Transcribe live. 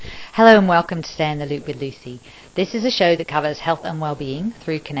Hello and welcome to Stay in the Loop with Lucy. This is a show that covers health and well-being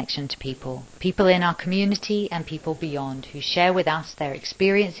through connection to people. People in our community and people beyond who share with us their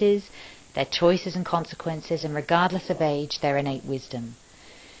experiences, their choices and consequences, and regardless of age, their innate wisdom.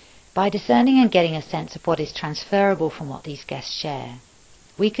 By discerning and getting a sense of what is transferable from what these guests share,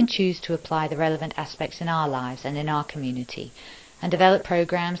 we can choose to apply the relevant aspects in our lives and in our community, and develop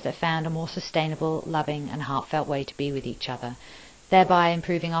programs that found a more sustainable, loving and heartfelt way to be with each other, thereby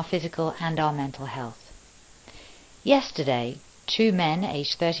improving our physical and our mental health. Yesterday, two men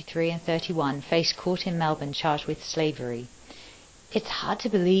aged 33 and 31 faced court in Melbourne charged with slavery. It's hard to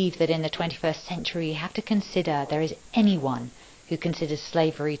believe that in the 21st century you have to consider there is anyone who considers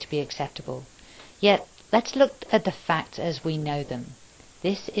slavery to be acceptable. Yet, let's look at the facts as we know them.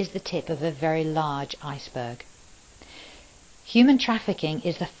 This is the tip of a very large iceberg. Human trafficking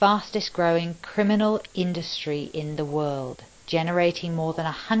is the fastest growing criminal industry in the world, generating more than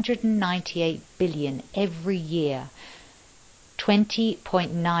 198 billion every year.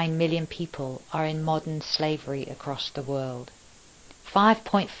 20.9 million people are in modern slavery across the world.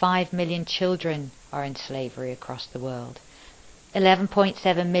 5.5 million children are in slavery across the world.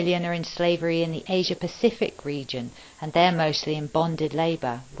 11.7 million are in slavery in the Asia-Pacific region, and they're mostly in bonded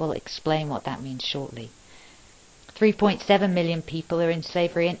labour. We'll explain what that means shortly. 3.7 million people are in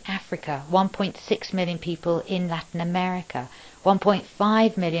slavery in Africa, 1.6 million people in Latin America,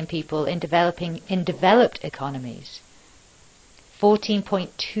 1.5 million people in developed economies.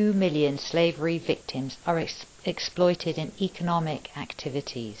 14.2 million slavery victims are exploited in economic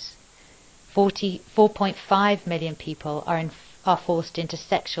activities. 4.5 million people are forced into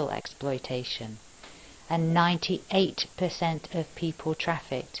sexual exploitation, and 98% of people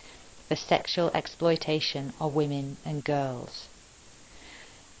trafficked for sexual exploitation are women and girls.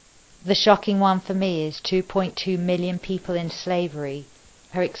 The shocking one for me is 2.2 million people in slavery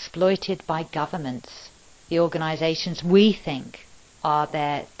are exploited by governments, the organisations we think are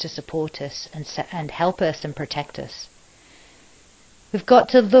there to support us and help us and protect us. We've got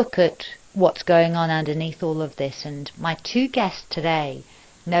to look at what's going on underneath all of this, and my two guests today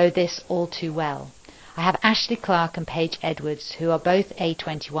know this all too well. I have Ashley Clark and Paige Edwards, who are both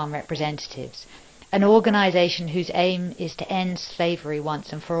A21 representatives, an organisation whose aim is to end slavery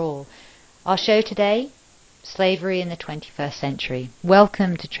once and for all. Our show today, Slavery in the 21st Century.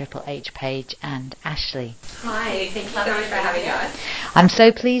 Welcome to Triple H, Paige and Ashley. Hi, thanks so much for having us. I'm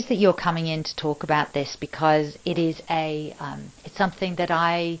so pleased that you're coming in to talk about this, because it is it's something that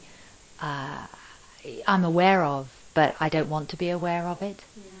I'm aware of, but I don't want to be aware of it.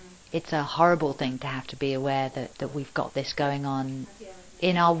 It's a horrible thing to have to be aware that we've got this going on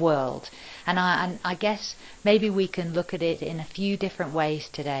in our world. And I guess maybe we can look at it in a few different ways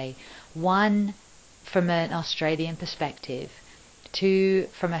today. One, from an Australian perspective. Two,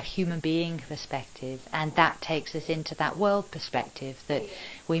 from a human being perspective. And that takes us into that world perspective, that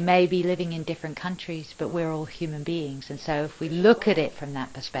we may be living in different countries, but we're all human beings. And so if we look at it from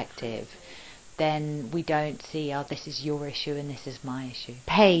that perspective, then we don't see, oh, this is your issue and this is my issue.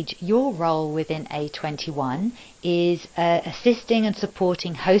 Paige, your role within A21 is assisting and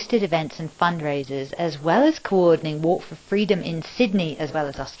supporting hosted events and fundraisers, as well as coordinating Walk for Freedom in Sydney, as well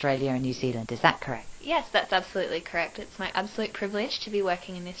as Australia and New Zealand. Is that correct? Yes, that's absolutely correct. It's my absolute privilege to be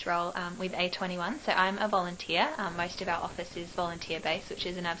working in this role with A21. So I'm a volunteer. Most of our office is volunteer-based, which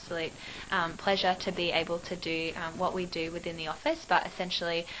is an absolute pleasure to be able to do what we do within the office. But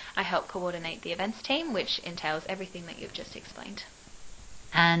essentially, I help coordinate the events team, which entails everything that you've just explained.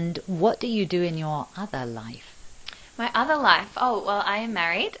 And what do you do in your other life? My other life, I am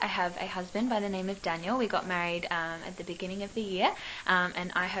married. I have a husband by the name of Daniel. We got married at the beginning of the year,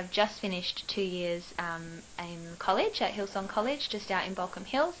 and I have just finished 2 years in college at Hillsong College, just out in Balcombe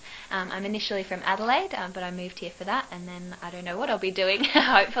Hills. I'm initially from Adelaide, but I moved here for that, and then I don't know what I'll be doing,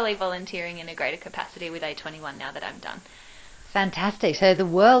 hopefully volunteering in a greater capacity with A21 now that I'm done. Fantastic. So the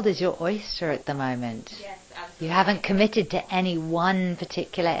world is your oyster at the moment. Yes, absolutely. You haven't committed to any one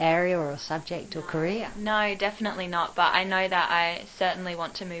particular area or subject or career? No, definitely not. But I know that I certainly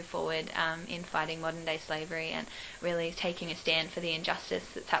want to move forward in fighting modern day slavery and really taking a stand for the injustice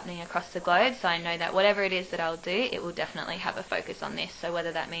that's happening across the globe. So I know that whatever it is that I'll do, it will definitely have a focus on this. So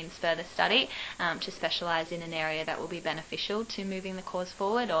whether that means further study to specialise in an area that will be beneficial to moving the cause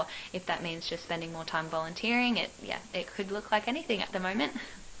forward, or if that means just spending more time volunteering, it could look like anything at the moment.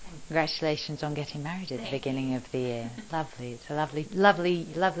 Congratulations on getting married at the beginning of the year. Lovely. It's a lovely, lovely,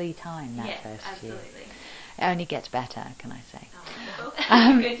 lovely time, that first absolutely. year. It only gets better, can I say. cool.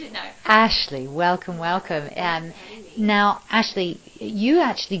 Um, Good to know. Ashley, welcome. Now, Ashley, you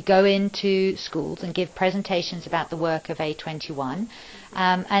actually go into schools and give presentations about the work of A21,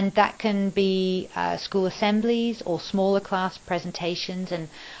 and that can be school assemblies or smaller class presentations. And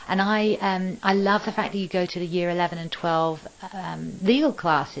I love the fact that you go to the year 11 and 12 legal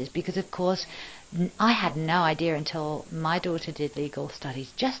classes, because, of course, I had no idea until my daughter did legal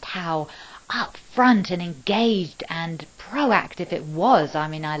studies just how upfront and engaged and proactive it was. I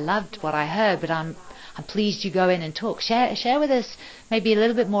mean, I loved what I heard, but I'm pleased you go in and talk. Share with us maybe a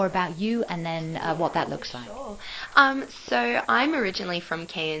little bit more about you, and then what that looks like. Sure. So I'm originally from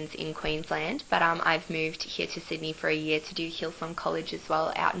Cairns in Queensland, but I've moved here to Sydney for a year to do Hillsong College as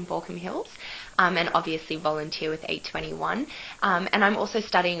well out in Baulkham Hills, and obviously volunteer with A21. And I'm also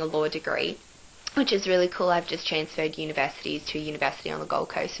studying a law degree, which is really cool. I've just transferred universities to a university on the Gold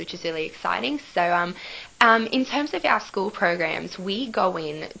Coast, which is really exciting. So in terms of our school programs, we go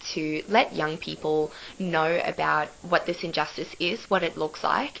in to let young people know about what this injustice is, what it looks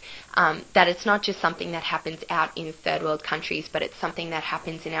like, that it's not just something that happens out in third world countries, but it's something that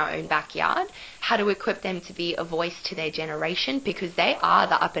happens in our own backyard. How to equip them to be a voice to their generation, because they are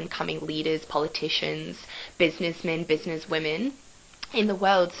the up and coming leaders, politicians, businessmen, businesswomen in the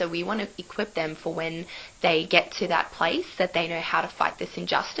world. So we want to equip them for when they get to that place that they know how to fight this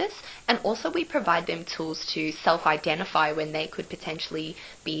injustice. And also we provide them tools to self-identify when they could potentially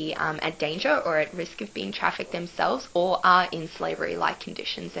be at danger or at risk of being trafficked themselves, or are in slavery-like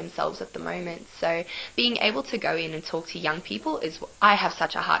conditions themselves at the moment. So being able to go in and talk to young people is, I have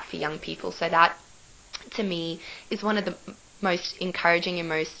such a heart for young people, so that to me is one of the most encouraging and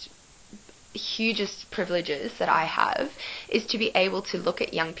most hugest privileges that I have, is to be able to look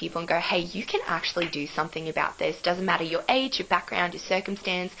at young people and go, hey, you can actually do something about this. Doesn't matter your age, your background, your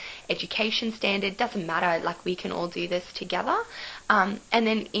circumstance, education standard, doesn't matter, like we can all do this together. And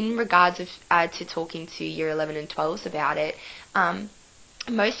then in regards of to talking to year 11 and 12s about it,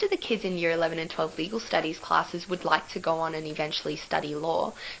 most of the kids in year 11 and 12 legal studies classes would like to go on and eventually study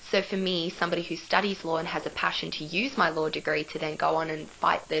law. So for me, somebody who studies law and has a passion to use my law degree to then go on and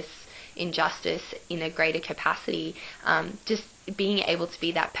fight this injustice in a greater capacity, just being able to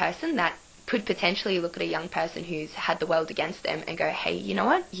be that person that could potentially look at a young person who's had the world against them and go, hey, you know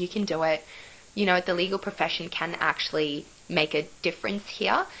what, you can do it. You know, the legal profession can actually make a difference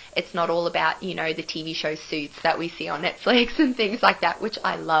here. It's not all about, you know, the TV show Suits that we see on Netflix and things like that, which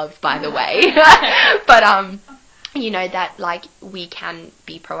I love, by the way. But you know, that like we can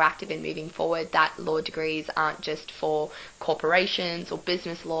be proactive in moving forward, that law degrees aren't just for corporations or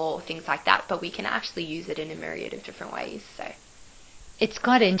business law or things like that, but we can actually use it in a myriad of different ways. So It's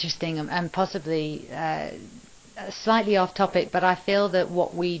quite interesting, and possibly slightly off topic, but I feel that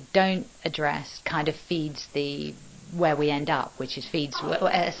what we don't address kind of feeds the where we end up, which is feeds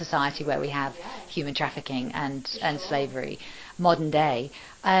a society where we have human trafficking and slavery, modern day.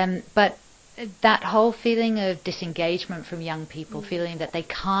 But that whole feeling of disengagement from young people, feeling that they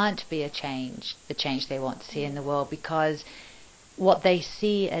can't be the change they want to see in the world, because what they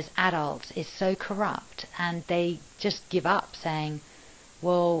see as adults is so corrupt, and they just give up, saying,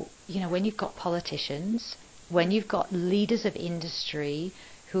 well, you know, when you've got politicians, when you've got leaders of industry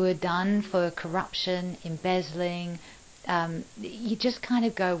who are done for corruption, embezzling, you just kind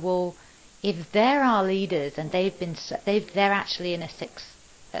of go, well, if they're our leaders and they're actually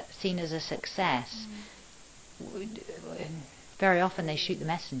seen as a success, very often they shoot the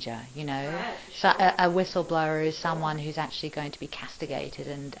messenger, you know. Right, So sure. a whistleblower is someone who's actually going to be castigated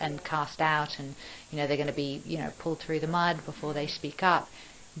and cast out, and, you know, they're going to be, you know, pulled through the mud before they speak up.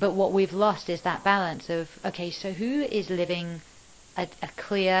 But what we've lost is that balance of, okay, so who is living a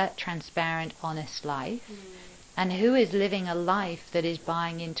clear, transparent, honest life, and who is living a life that is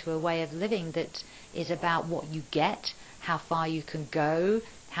buying into a way of living that is about what you get, how far you can go,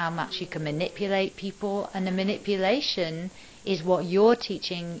 how much you can manipulate people. And the manipulation is what you're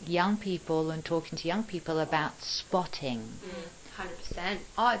teaching young people and talking to young people about, spotting. 100%.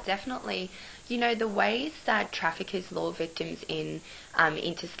 Oh, definitely. You know, the ways that traffickers lure victims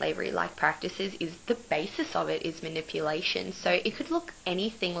into slavery-like practices, is the basis of it is manipulation. So it could look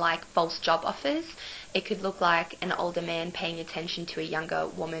anything like false job offers. It could look like an older man paying attention to a younger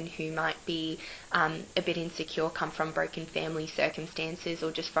woman who might be a bit insecure, come from broken family circumstances,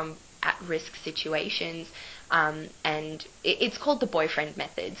 or just from at-risk situations. And it's called the boyfriend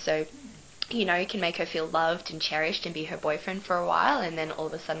method. So, you know, can make her feel loved and cherished and be her boyfriend for a while, and then all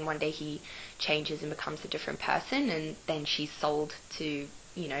of a sudden one day he changes and becomes a different person, and then she's sold to,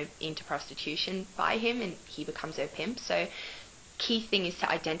 you know, into prostitution by him, and he becomes her pimp. So key thing is to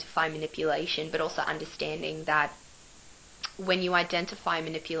identify manipulation, but also understanding that when you identify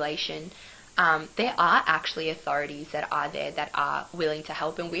manipulation, there are actually authorities that are there that are willing to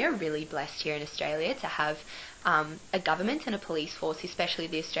help, and we are really blessed here in Australia to have a government and a police force, especially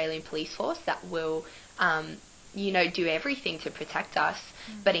the Australian police force, that will do everything to protect us.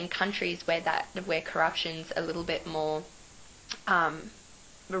 But in countries where corruption's a little bit more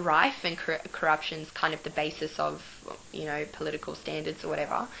rife, and corruption's kind of the basis of political standards or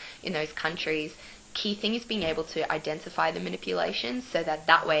whatever in those countries, key thing is being able to identify the manipulation, so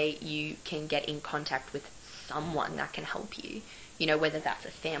that way you can get in contact with someone that can help you. Whether that's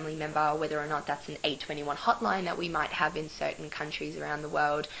a family member, whether or not that's an 821 hotline that we might have in certain countries around the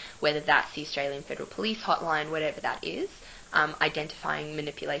world, whether that's the Australian Federal Police hotline, whatever that is. Identifying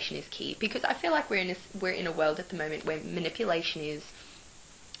manipulation is key, because I feel like we're in a world at the moment where manipulation is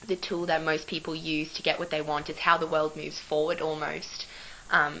the tool that most people use to get what they want. It's how the world moves forward almost.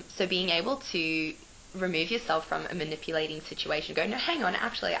 So being able to remove yourself from a manipulating situation, go, no, hang on,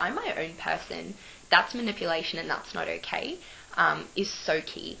 actually, I'm my own person. That's manipulation and that's not okay, is so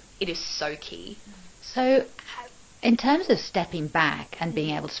key. It is so key. So in terms of stepping back and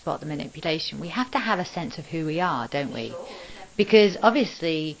being able to spot the manipulation, we have to have a sense of who we are, don't we? Sure. Because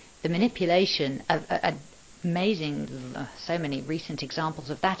obviously the manipulation of amazing, so many recent examples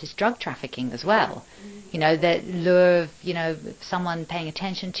of that is drug trafficking as well. The lure of, someone paying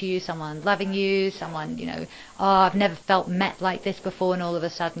attention to you, someone loving you, someone, I've never felt met like this before, and all of a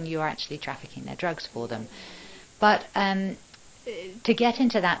sudden you're actually trafficking their drugs for them. But to get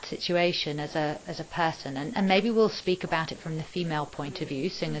into that situation as a person, and maybe we'll speak about it from the female point of view,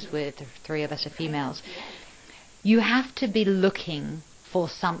 seeing as the three of us are females, you have to be looking for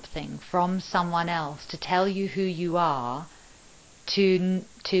something from someone else to tell you who you are, to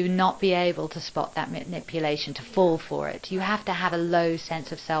not be able to spot that manipulation, to fall for it. You have to have a low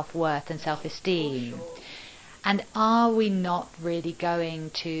sense of self-worth and self-esteem. And are we not really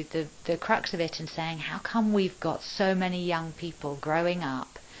going to the crux of it and saying, how come we've got so many young people growing up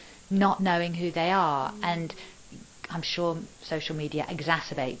not knowing who they are? And I'm sure social media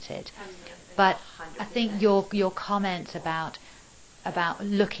exacerbates it. But 100%. I think your comments about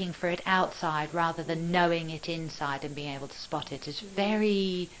looking for it outside rather than knowing it inside and being able to spot it is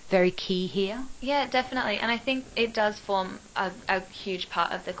very, very key here. Yeah, definitely. And I think it does form a huge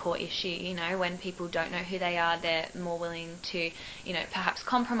part of the core issue. When people don't know who they are, they're more willing to, perhaps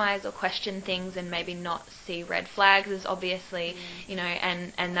compromise or question things and maybe not see red flags as obviously,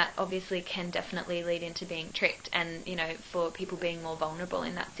 and that obviously can definitely lead into being tricked and, for people being more vulnerable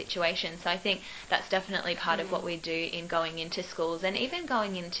in that situation. So I think that's definitely part of what we do in going into schools, and even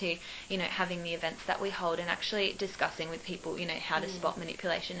going into, having the events that we hold and actually discussing with people, how to spot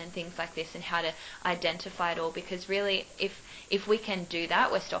manipulation and things like this and how to identify it all, because really if we can do that,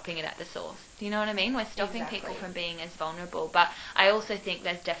 we're stopping it at the source. Do you know what I mean? We're stopping people from being as vulnerable. But I also think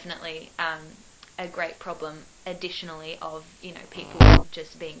there's definitely a great problem additionally of, people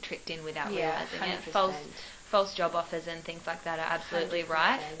just being tricked in without realising 100%. it. False job offers and things like that are absolutely 100%.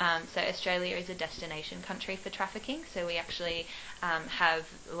 right. So Australia is a destination country for trafficking, so we actually have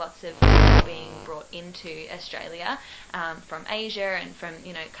lots of people being brought into Australia from Asia and from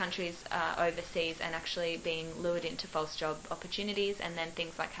countries overseas, and actually being lured into false job opportunities, and then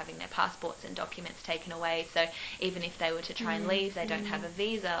things like having their passports and documents taken away. So even if they were to try and leave, they don't have a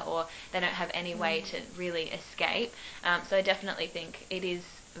visa or they don't have any way to really escape. So I definitely think it is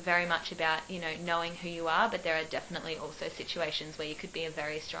very much about knowing who you are, but there are definitely also situations where you could be a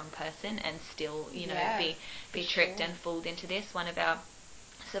very strong person and still be tricked and fooled into this. One of our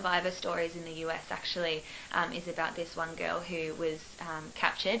survivor stories in the US actually is about this one girl who was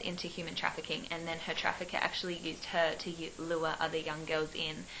captured into human trafficking, and then her trafficker actually used her to lure other young girls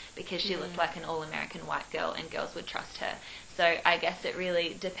in because she looked like an all-American white girl and girls would trust her. So I guess it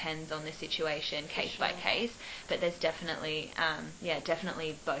really depends on the situation, case by case, but there's definitely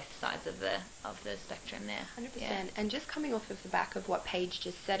definitely both sides of the spectrum there. 100%. Yeah. And just coming off of the back of what Paige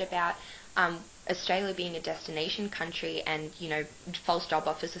just said about Australia being a destination country and false job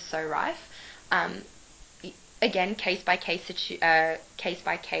offers are so rife, again, case by case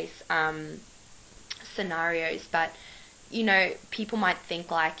scenarios, but people might think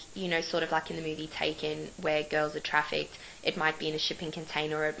like, sort of like in the movie Taken, where girls are trafficked, it might be in a shipping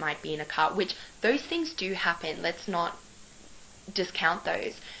container or it might be in a car, which those things do happen. Let's not discount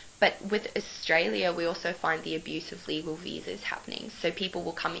those. But with Australia, we also find the abuse of legal visas happening. So people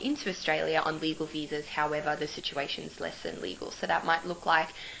will come into Australia on legal visas, however, the situation's less than legal. So that might look like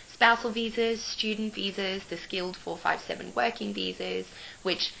spousal visas, student visas, the skilled 457 working visas,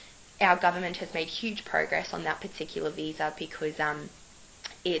 which our government has made huge progress on that particular visa because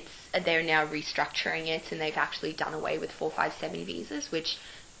they're now restructuring it, and they've actually done away with 457 visas, which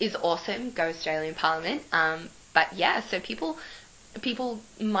is awesome. Go Australian Parliament. But yeah, so people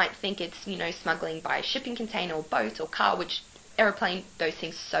might think it's, smuggling by shipping container or boat or car, which aeroplane, those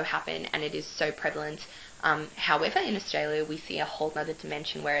things so happen and it is so prevalent. However, in Australia, we see a whole other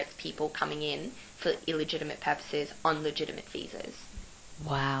dimension where it's people coming in for illegitimate purposes on legitimate visas.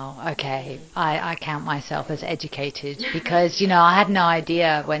 Wow, okay. I count myself as educated because, I had no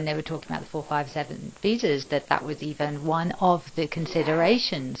idea when they were talking about the 457 visas that was even one of the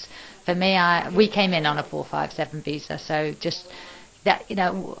considerations. For me, we came in on a 457 visa, so just that,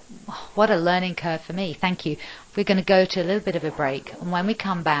 what a learning curve for me. Thank you. We're going to go to a little bit of a break, and when we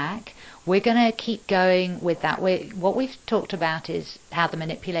come back, we're going to keep going with that. What we've talked about is how the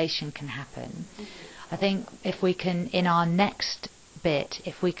manipulation can happen. I think if we can, in our next bit,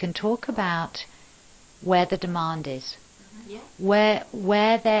 if we can talk about where the demand is, where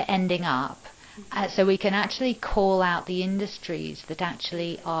they're ending up, so we can actually call out the industries that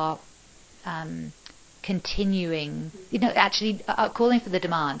actually are continuing, actually calling for the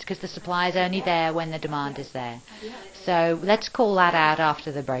demand, because the supply is only there when the demand is there. So let's call that out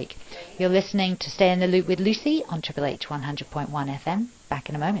after the break. You're listening to Stay in the Loop with Lucy on Triple H 100.1 FM. Back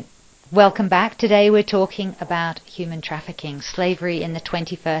in a moment. Welcome back. Today we're talking about human trafficking, slavery in the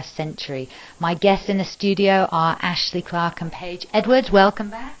 21st century. My guests in the studio are Ashley Clark and Paige Edwards. Welcome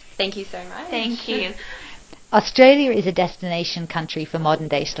back. Thank you so much. Thank you. Australia is a destination country for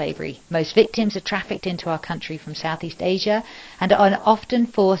modern-day slavery. Most victims are trafficked into our country from Southeast Asia and are often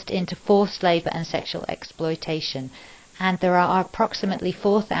forced into forced labour and sexual exploitation. And there are approximately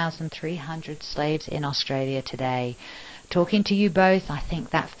 4,300 slaves in Australia today. Talking to you both, I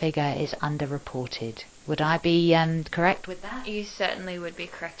think that figure is underreported. Would I be correct with that? You certainly would be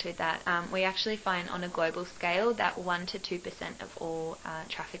correct with that. We actually find on a global scale that 1 to 2% of all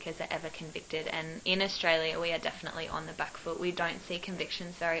traffickers are ever convicted, and in Australia we are definitely on the back foot. We don't see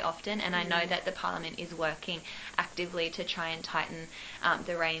convictions very often, and I know that the Parliament is working actively to try and tighten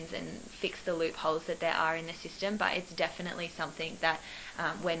the reins and fix the loopholes that there are in the system, but it's definitely something that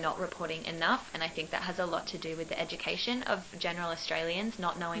we're not reporting enough, and I think that has a lot to do with the education of general Australians,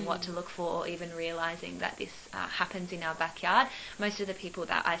 not knowing what to look for or even realising that this happens in our backyard. Most of the people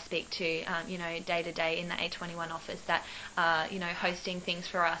that I speak to, day to day in the A21 office that are, hosting things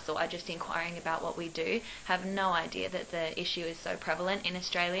for us or are just inquiring about what we do, have no idea that the issue is so prevalent in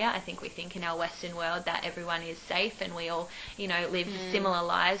Australia. I think we think in our Western world that everyone is safe and we all, live similar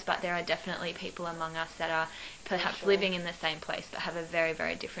lives, but there are definitely people among us that are perhaps living in the same place but have a very,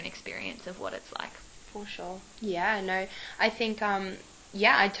 very different experience of what it's like. For sure. Yeah, no, I think,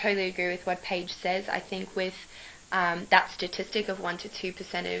 I totally agree with what Paige says. I think with that statistic of 1 to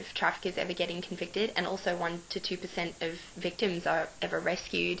 2% of traffickers ever getting convicted, and also 1 to 2% of victims are ever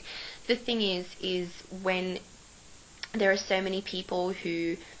rescued, the thing is when there are so many people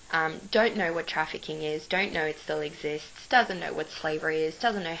who don't know what trafficking is, don't know it still exists, doesn't know what slavery is,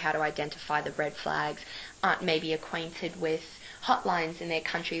 doesn't know how to identify the red flags, aren't maybe acquainted with hotlines in their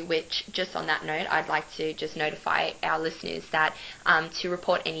country, which, just on that note, I'd like to just notify our listeners that to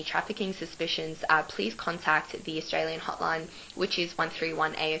report any trafficking suspicions, please contact the Australian hotline, which is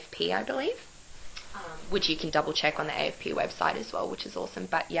 131 AFP, I believe, which you can double check on the AFP website as well, which is awesome.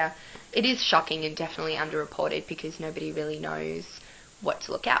 But yeah, it is shocking and definitely underreported because nobody really knows what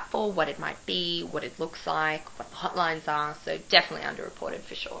to look out for, what it might be, what it looks like, what the hotlines are, so definitely underreported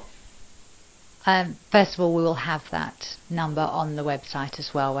for sure. First of all, we will have that number on the website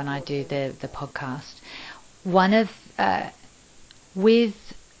as well when I do the podcast. One of, with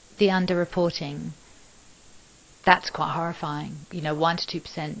the underreporting, that's quite horrifying. 1 to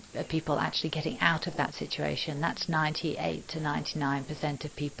 2% of people actually getting out of that situation. That's 98 to 99%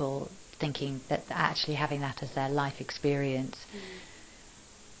 of people thinking that actually having that as their life experience.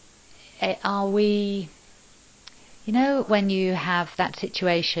 Are we... when you have that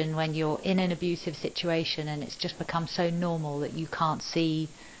situation, when you're in an abusive situation and it's just become so normal that you can't see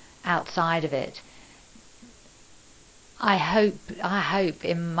outside of it, I hope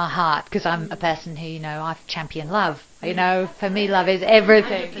in my heart, because I'm a person who, I've championed love. For me, love is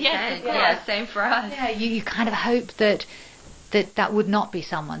everything. Yeah, same for us. Yeah, you kind of hope that would not be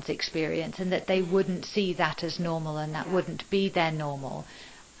someone's experience and that they wouldn't see that as normal and that wouldn't be their normal.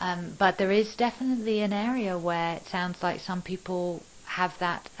 But there is definitely an area where it sounds like some people have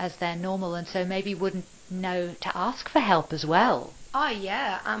that as their normal and so maybe wouldn't know to ask for help as well. Oh,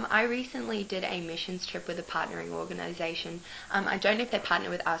 yeah. I recently did a missions trip with a partnering organisation. I don't know if they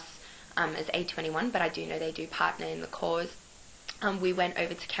partner with us as A21, but I do know they do partner in the cause. We went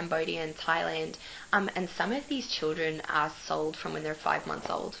over to Cambodia and Thailand, and some of these children are sold from when they're 5 months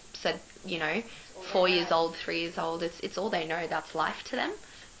old. So, 4 years old, 3 years old, it's all they know. That's life to them.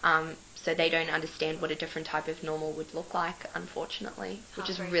 So they don't understand what a different type of normal would look like, unfortunately, which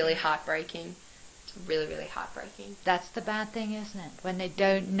is really heartbreaking. It's really, really heartbreaking. That's the bad thing, isn't it? When they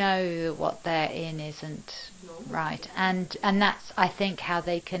don't know what they're in isn't right. And that's, I think, how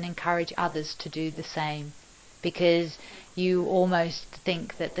they can encourage others to do the same. Because you almost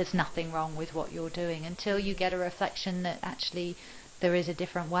think that there's nothing wrong with what you're doing until you get a reflection that actually there is a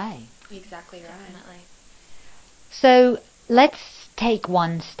different way. Exactly right. Definitely. So let's take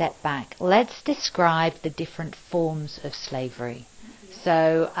one step back. Let's describe the different forms of slavery.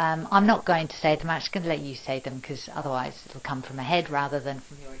 So I'm not going to say them. I'm just going to let you say them because otherwise it'll come from a head rather than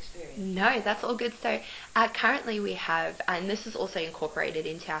from your experience. No, that's all good. So currently we have, and this is also incorporated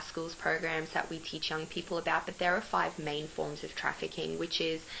into our schools programs that we teach young people about, but there are 5 main forms of trafficking, which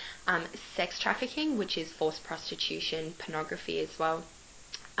is sex trafficking, which is forced prostitution, pornography as well.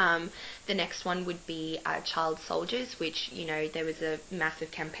 The next one would be child soldiers, which, there was a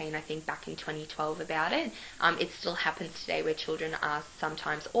massive campaign, I think, back in 2012 about it. It still happens today where children are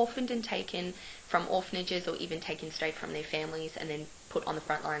sometimes orphaned and taken from orphanages or even taken straight from their families and then put on the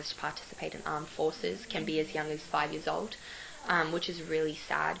front lines to participate in armed forces, can be as young as 5 years old, which is really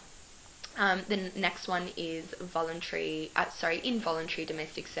sad. The next one is involuntary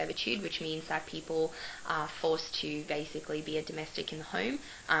domestic servitude, which means that people are forced to basically be a domestic in the home,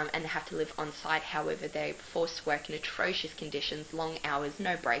 and they have to live on site. However, they're forced to work in atrocious conditions, long hours,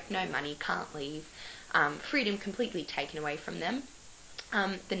 no break, no money, can't leave, freedom completely taken away from them.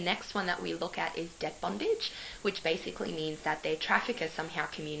 The next one that we look at is debt bondage, which basically means that their trafficker somehow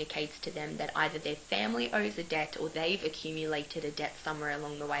communicates to them that either their family owes a debt or they've accumulated a debt somewhere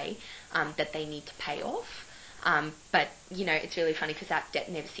along the way that they need to pay off. But, it's really funny because that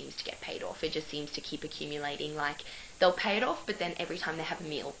debt never seems to get paid off. It just seems to keep accumulating. Like, they'll pay it off, but then every time they have a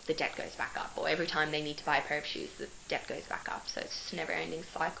meal, the debt goes back up. Or every time they need to buy a pair of shoes, the debt goes back up. So it's just a never-ending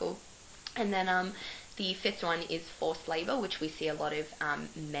cycle. And then the 5th one is forced labour, which we see a lot of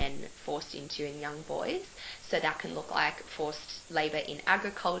men forced into in young boys. So that can look like forced labour in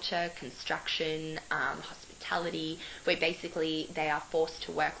agriculture, construction, hospitality, where basically they are forced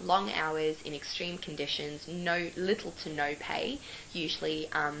to work long hours in extreme conditions, little to no pay. Usually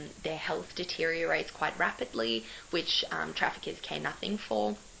their health deteriorates quite rapidly, which traffickers care nothing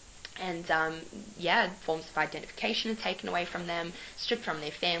for. And forms of identification are taken away from them, stripped from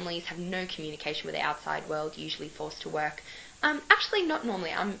their families, have no communication with the outside world, usually forced to work. Actually, not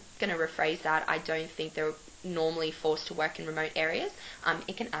normally. I'm going to rephrase that. I don't think they're normally forced to work in remote areas.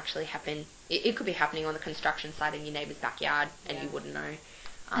 It can actually happen. It could be happening on the construction site in your neighbour's backyard, and you wouldn't know.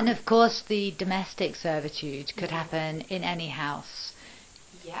 And of course, the domestic servitude could happen in any house.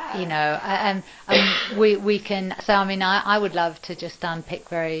 Yeah. We can. So I would love to just unpick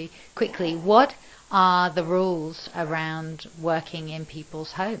very quickly what are the rules around working in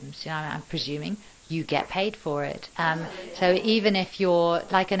people's homes. I'm presuming you get paid for it. So even if you're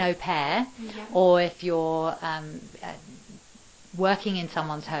like an au pair, or if you're working in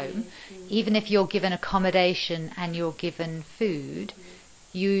someone's home, even if you're given accommodation and you're given food,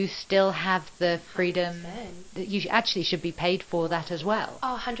 you still have the freedom 100%. that you actually should be paid for that as well.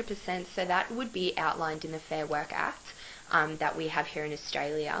 Oh, 100%. So that would be outlined in the Fair Work Act that we have here in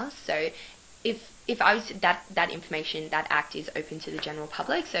Australia. So if I was that information, that act is open to the general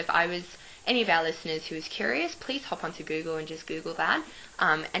public. So if I was any of our listeners who is curious, please hop onto Google and just Google that,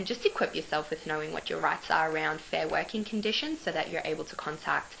 and just equip yourself with knowing what your rights are around fair working conditions so that you're able to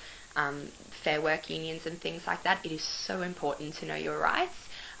contact fair work unions and things like that. It is so important to know your rights.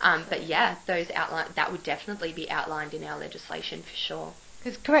 But yeah, that would definitely be outlined in our legislation for sure.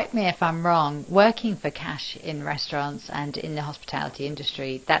 Because correct me if I'm wrong, working for cash in restaurants and in the hospitality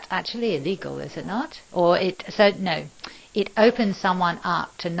industry, that's actually illegal, is it not? It opens someone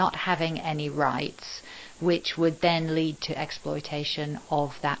up to not having any rights, which would then lead to exploitation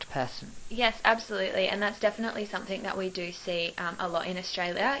of that person. Yes, absolutely, and that's definitely something that we do see a lot in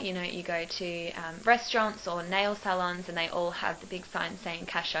Australia. You go to restaurants or nail salons and they all have the big sign saying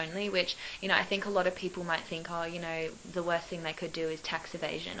cash only, which, I think a lot of people might think, the worst thing they could do is tax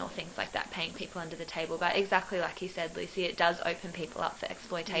evasion or things like that, paying people under the table. But exactly like you said, Lucy, it does open people up for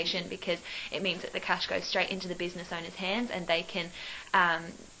exploitation because it means that the cash goes straight into the business owner's hands and they can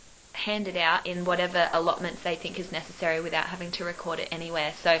hand it out in whatever allotments they think is necessary without having to record it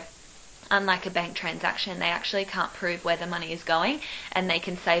anywhere. So unlike a bank transaction, they actually can't prove where the money is going, and they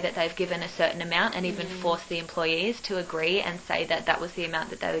can say that they've given a certain amount and even force the employees to agree and say that that was the amount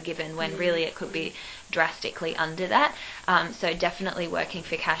that they were given, when really it could be drastically under that. So definitely working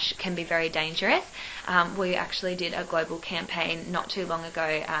for cash can be very dangerous. We actually did a global campaign not too long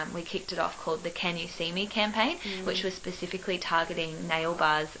ago. We kicked it off called the Can You See Me campaign, which was specifically targeting nail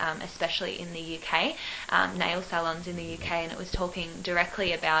bars, especially in the UK, nail salons in the UK, and it was talking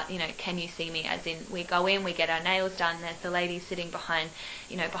directly about, can you see me, as in we go in, we get our nails done, there's the lady sitting behind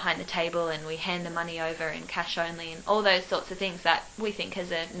the table, and we hand the money over in cash only, and all those sorts of things that we think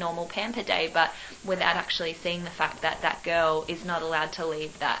as a normal pamper day, but without actually seeing the fact that that girl is not allowed to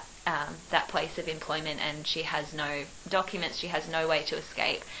leave that place of employment, and she has no documents, she has no way to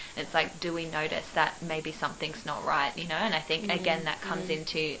escape. And it's like, do we notice that maybe something's not right, And I think, again, that comes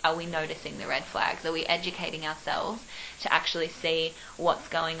into, are we noticing the red flags? Are we educating ourselves to actually see what's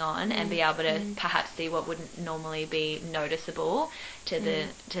going on and be able to perhaps see what wouldn't normally be noticeable to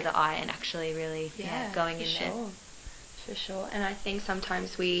the eye, and actually really going in there? For sure. And I think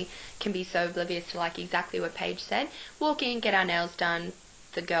sometimes we can be so oblivious to, like, exactly what Paige said. Walk in, get our nails done.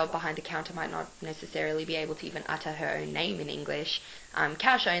 The girl behind the counter might not necessarily be able to even utter her own name in English.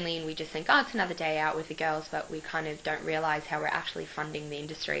 Cash only, and we just think, it's another day out with the girls, but we kind of don't realise how we're actually funding the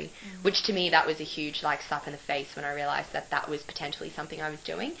industry, which to me, that was a huge, slap in the face when I realised that was potentially something I was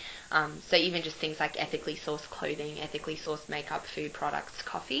doing. So even just things like ethically sourced clothing, ethically sourced makeup, food products,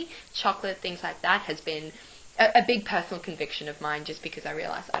 coffee, chocolate, things like that has been a big personal conviction of mine, just because I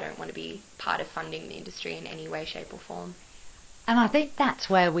realised I don't want to be part of funding the industry in any way, shape or form. And I think that's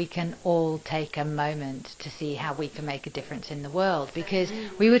where we can all take a moment to see how we can make a difference in the world, because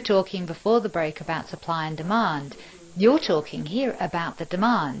we were talking before the break about supply and demand. You're talking here about the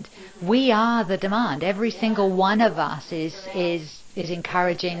demand. We are the demand. Every single one of us is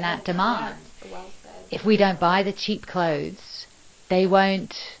encouraging that demand. If we don't buy the cheap clothes, they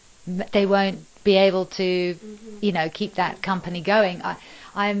won't be able to, keep that company going.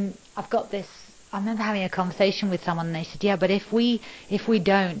 I've got this. I remember having a conversation with someone, and they said, yeah, but if we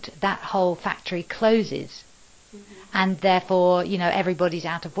don't, that whole factory closes, and therefore, everybody's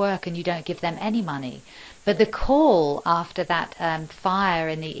out of work, and you don't give them any money. But the call after that fire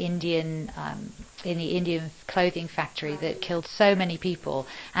in the Indian clothing factory that killed so many people,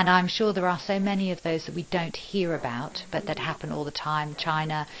 and I'm sure there are so many of those that we don't hear about, but that happen all the time.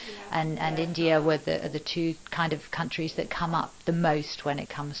 China and India were the two kind of countries that come up the most when it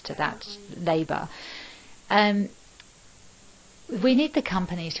comes to that labour. We need the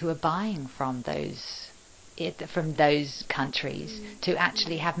companies who are buying from those countries to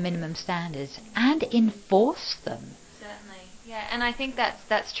actually have minimum standards and enforce them. Certainly. Yeah, and I think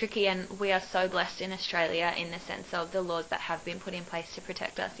that's tricky, and we are so blessed in Australia in the sense of the laws that have been put in place to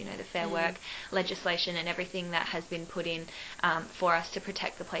protect us, the Fair Work legislation and everything that has been put in for us to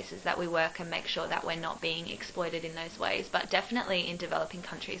protect the places that we work and make sure that we're not being exploited in those ways. But definitely in developing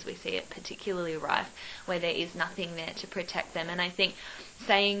countries we see it particularly rife, where there is nothing there to protect them. And I think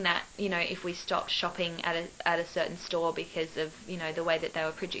saying that, if we stopped shopping at a certain store because of, the way that they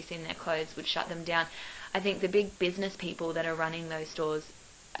were producing their clothes would shut them down, I think the big business people that are running those stores,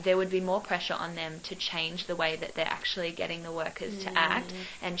 there would be more pressure on them to change the way that they're actually getting the workers to act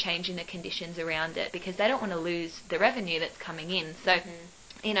and changing the conditions around it, because they don't want to lose the revenue that's coming in. So,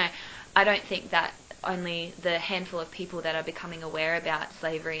 I don't think that only the handful of people that are becoming aware about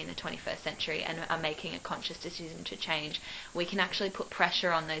slavery in the 21st century and are making a conscious decision to change, we can actually put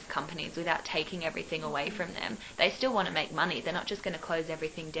pressure on those companies without taking everything away from them. They still want to make money. They're not just going to close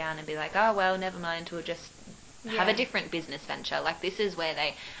everything down and be like, oh, well, never mind, we'll just have a different business venture. Like, this is where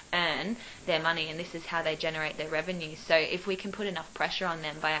they earn their money and this is how they generate their revenue. So if we can put enough pressure on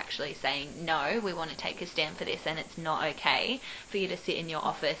them by actually saying, no, we want to take a stand for this, and it's not okay for you to sit in your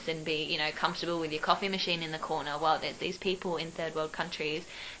office and be, comfortable with your coffee machine in the corner while there's these people in third world countries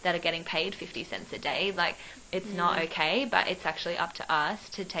that are getting paid 50 cents a day. Like, it's not okay, but it's actually up to us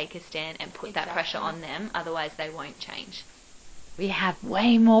to take a stand and put that pressure on them. Otherwise they won't change. We have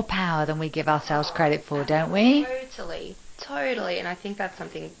way more power than we give ourselves credit for, don't we? Totally. And I think that's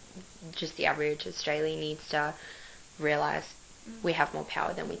something just the average Australian needs to realise. We have more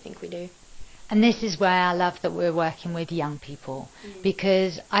power than we think we do. And this is why I love that we're working with young people,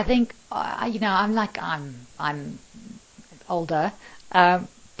 because I think, I'm older,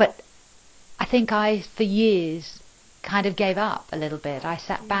 but I think I, for years, kind of gave up a little bit. I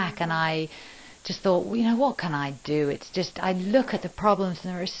sat back and I just thought, what can I do? It's just, I look at the problems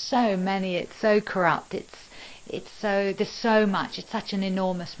and there are so many. It's so corrupt. There's so much. It's such an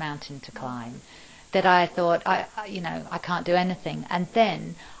enormous mountain to climb that I thought, I can't do anything. And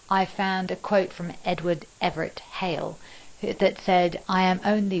then I found a quote from Edward Everett Hale that said, "I am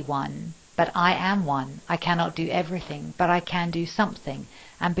only one, but I am one. I cannot do everything, but I can do something.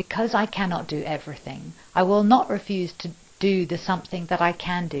 And because I cannot do everything, I will not refuse to do the something that I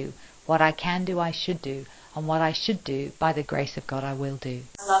can do. What I can do, I should do. And what I should do, by the grace of God, I will do."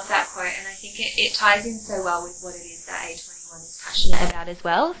 I love that quote, and I think it ties in so well with what it is that A21 is passionate about as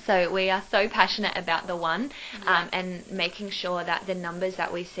well. So we are so passionate about the one, and making sure that the numbers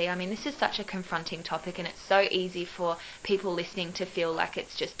that we see, I mean, this is such a confronting topic, and it's so easy for people listening to feel like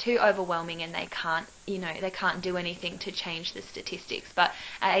it's just too overwhelming and they can't do anything to change the statistics. But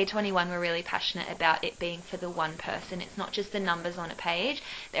at A21, we're really passionate about it being for the one person. It's not just the numbers on a page.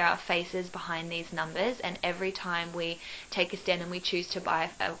 There are faces behind these numbers, and every time we take a stand and we choose to buy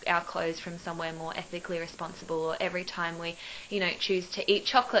our clothes from somewhere more ethically responsible, or every time we, choose to eat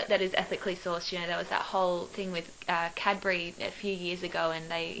chocolate that is ethically sourced. There was that whole thing with Cadbury a few years ago, and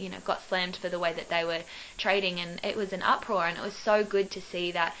they, got slammed for the way that they were trading, and it was an uproar, and it was so good to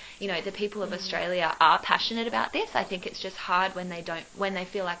see that, the people of Australia are passionate about this. I think it's just hard when they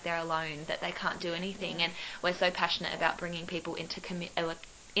feel like they're alone, that they can't do anything, and we're so passionate about bringing people into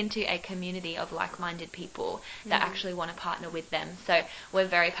a community of like-minded people that actually want to partner with them. So we're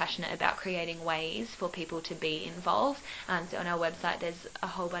very passionate about creating ways for people to be involved. So on our website there's a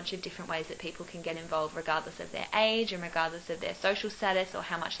whole bunch of different ways that people can get involved, regardless of their age and regardless of their social status or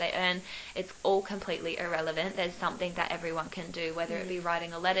how much they earn. It's all completely irrelevant. There's something that everyone can do, whether it be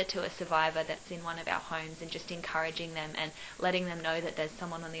writing a letter to a survivor that's in one of our homes and just encouraging them and letting them know that there's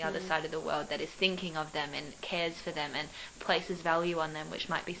someone on the other side of the world that is thinking of them and cares for them and places value on them, which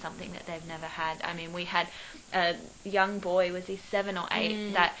might be something that they've never had. I mean, we had a young boy, was he 7 or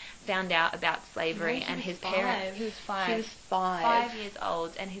 8, that found out about slavery, and his parents... He was 5. He was 5 years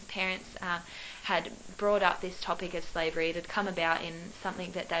old, and his parents had brought up this topic of slavery. It had come about in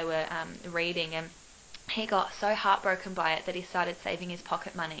something that they were reading, and he got so heartbroken by it that he started saving his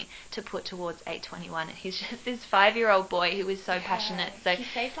pocket money to put towards A21. And he's just this 5-year-old boy who was so passionate. So he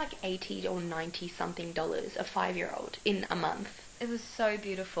saved like $80 or $90 something, a 5-year-old, in a month. It was so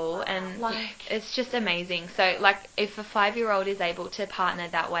beautiful, and it's just amazing. So, if a 5-year-old is able to partner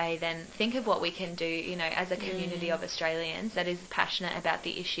that way, then think of what we can do, as a community of Australians that is passionate about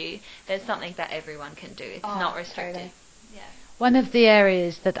the issue. There's something that everyone can do. It's not restricted. Totally. Yeah. One of the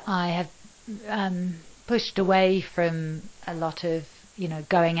areas that I have pushed away from a lot of,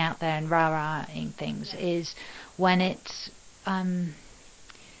 going out there and rah-rahing things is when it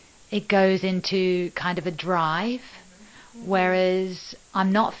goes into kind of a drive. Whereas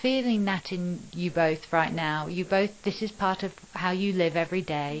I'm not feeling that in you both right now. You both, this is part of how you live every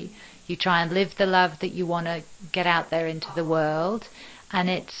day. You try and live the love that you want to get out there into the world, and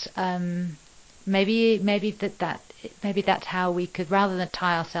it's maybe that's how we could, rather than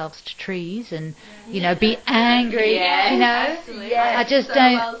tie ourselves to trees and be angry. Absolutely. I just so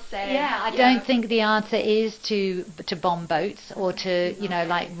don't. Well said. I don't think the answer is to bomb boats or to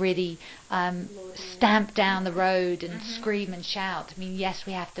really stamp down the road and scream and shout. I mean, yes,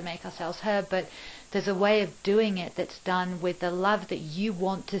 we have to make ourselves heard, but there's a way of doing it that's done with the love that you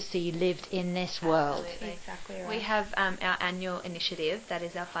want to see lived in this world. Absolutely. Exactly right. We have our annual initiative, that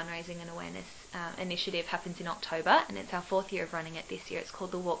is our fundraising and awareness initiative, happens in October, and it's our 4th year of running it this year. It's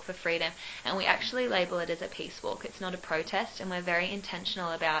called the Walk for Freedom, and we actually label it as a peace walk. It's not a protest, and we're very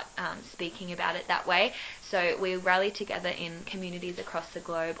intentional about speaking about it that way. So we rally together in communities across the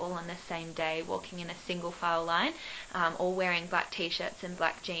globe, all on the same day, walking in a single file line, all wearing black t-shirts and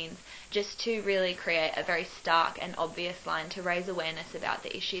black jeans, just to really create a very stark and obvious line to raise awareness about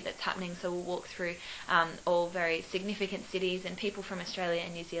the issue that's happening. So we'll walk through all very significant cities, and people from Australia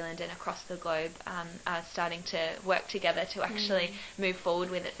and New Zealand and across the globe are starting to work together to actually move forward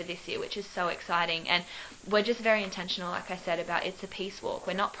with it for this year, which is so exciting. And we're just very intentional, like I said, about it's a peace walk.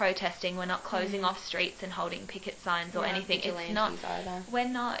 We're not protesting, we're not closing off streets and holding picket signs or anything.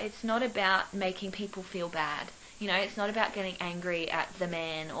 It's not about making people feel bad. It's not about getting angry at the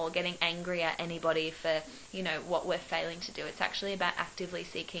man or getting angry at anybody for, what we're failing to do. It's actually about actively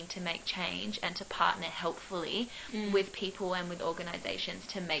seeking to make change and to partner helpfully with people and with organisations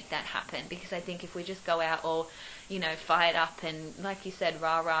to make that happen. Because I think if we just go out all, fired up and, like you said,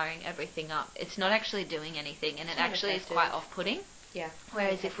 rah-rahing everything up, it's not actually doing anything, and it actually is quite off-putting. Yeah.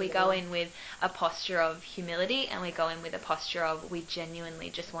 Whereas if we go in with a posture of humility, and we go in with a posture of we genuinely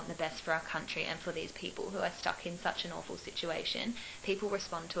just want the best for our country and for these people who are stuck in such an awful situation, people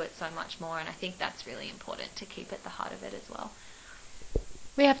respond to it so much more, and I think that's really important to keep at the heart of it as well.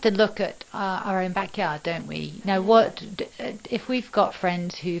 We have to look at our own backyard, don't we? What if we've got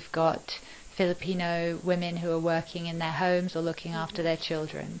friends who've got Filipino women who are working in their homes or looking after their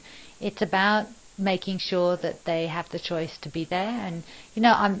children. It's about making sure that they have the choice to be there. And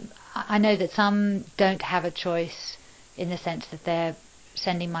I know that some don't have a choice in the sense that they're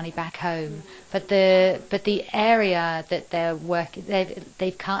sending money back home, but the area that they're working,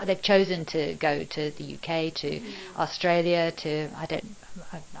 they've chosen to go to the UK, to Australia, to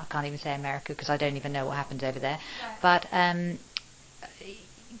I can't even say America because I don't even know what happens over there. But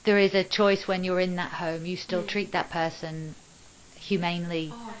there is a choice when you're in that home. You still treat that person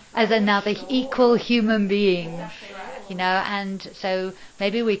humanely as another equal human being. And so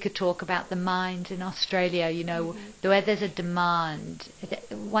maybe we could talk about the mines in Australia, where there's a demand.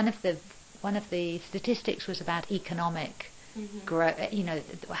 One of the statistics was about economic growth,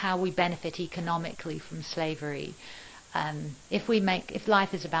 how we benefit economically from slavery. If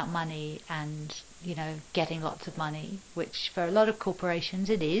life is about money and, getting lots of money, which for a lot of corporations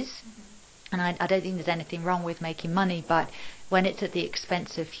it is, and I don't think there's anything wrong with making money, but when it's at the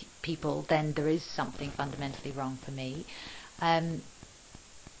expense of people, then there is something fundamentally wrong for me.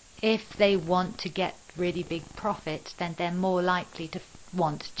 If they want to get really big profits, then they're more likely to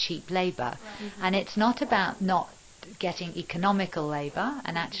want cheap labour. Right. And it's not about not getting economical labour,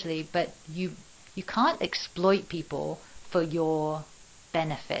 but you can't exploit people for your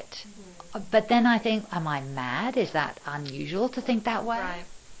benefit. But then I think, am I mad? Is that unusual to think that way? Right.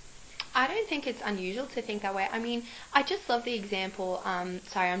 I don't think it's unusual to think that way. I mean, I just love the example.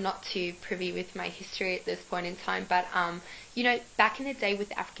 Sorry, I'm not too privy with my history at this point in time, but back in the day with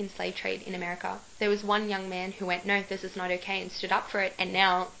the African slave trade in America, there was one young man who went, no, this is not okay, and stood up for it. And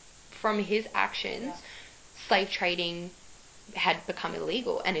now, from his actions, slave trading had become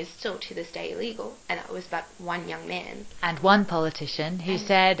illegal and is still to this day illegal. And that was but one young man. And one politician who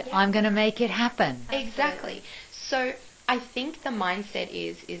said, I'm going to make it happen. Exactly. So I think the mindset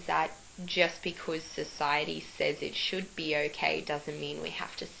is that just because society says it should be okay doesn't mean we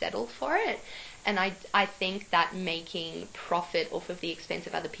have to settle for it. And I think that making profit off of the expense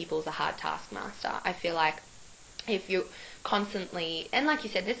of other people is a hard taskmaster. I feel like if you constantly, and like you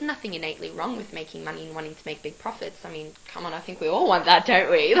said, there's nothing innately wrong with making money and wanting to make big profits. I mean, come on, I think we all want that,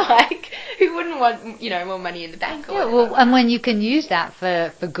 don't we? Like, who wouldn't want, more money in the bank? And when you can use that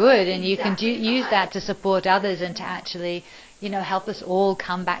for good, and you can use that to support others and to actually, help us all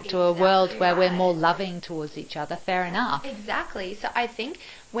come back to a world where we're more loving towards each other, fair enough. Exactly. So I think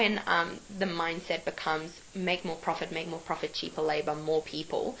when the mindset becomes make more profit, cheaper labour, more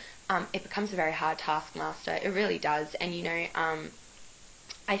people, it becomes a very hard taskmaster. It really does. And,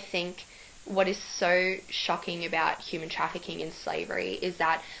 I think what is so shocking about human trafficking and slavery is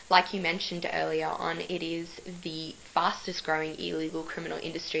that, like you mentioned earlier on, it is the fastest growing illegal criminal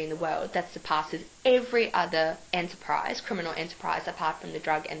industry in the world that surpasses every other criminal enterprise, apart from the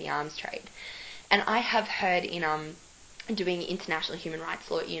drug and the arms trade. And I have heard in doing international human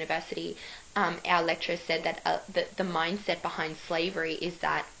rights law at university, our lecturer said that the mindset behind slavery is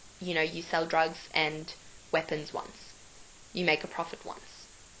that, you sell drugs and weapons once. You make a profit once.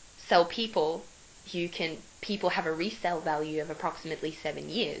 Sell people, people have a resale value of approximately 7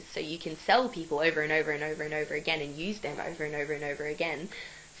 years. So you can sell people over and over and over and over again and use them over and over and over again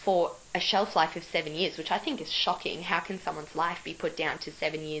for a shelf life of 7 years, which I think is shocking. How can someone's life be put down to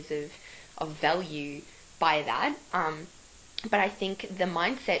 7 years of value by that? But I think the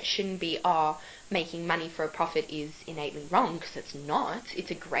mindset shouldn't be, making money for a profit is innately wrong, because it's not. It's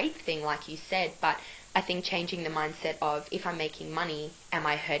a great thing, like you said, but I think changing the mindset of, if I'm making money, am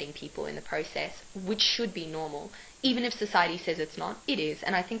I hurting people in the process, which should be normal. Even if society says it's not, it is.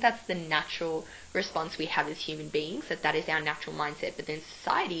 And I think that's the natural response we have as human beings, that is our natural mindset. But then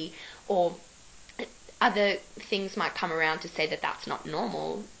society or other things might come around to say that that's not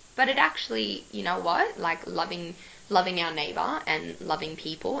normal. But it actually, like loving our neighbour and loving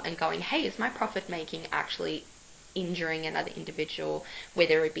people and going, hey, is my profit making actually injuring another individual,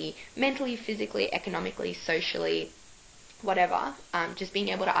 whether it be mentally, physically, economically, socially, whatever, just being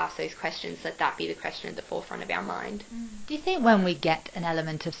able to ask those questions, let that be the question at the forefront of our mind. Do you think when we get an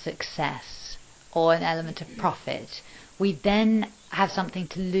element of success or an element of profit, we then have something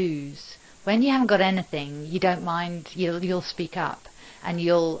to lose? When you haven't got anything, you don't mind, you'll speak up and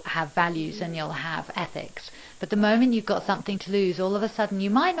you'll have values and you'll have ethics. But the moment you've got something to lose, all of a sudden you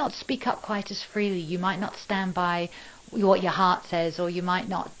might not speak up quite as freely. You might not stand by what your heart says, or you might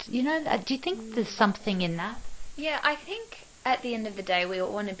not, do you think there's something in that? Yeah, I think at the end of the day we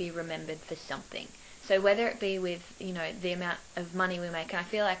all want to be remembered for something. So whether it be with, the amount of money we make, and I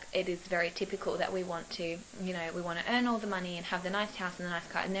feel like it is very typical that we want to, we want to earn all the money and have the nice house and the nice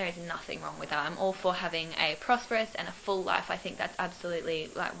car, and there is nothing wrong with that. I'm all for having a prosperous and a full life. I think that's absolutely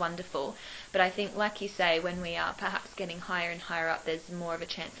wonderful. But I think, like you say, when we are perhaps getting higher and higher up, there's more of a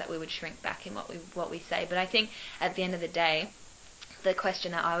chance that we would shrink back in what we say. But I think at the end of the day, the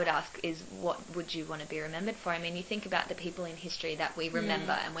question that I would ask is, what would you want to be remembered for? I mean, you think about the people in history that we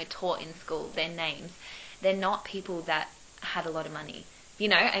remember and we're taught in school, their names. They're not people that had a lot of money.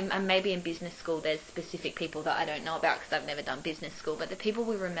 And maybe in business school there's specific people that I don't know about because I've never done business school, but the people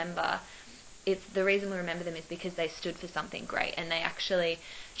we remember, it's the reason we remember them is because they stood for something great and they actually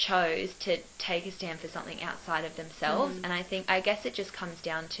chose to take a stand for something outside of themselves. And I guess it just comes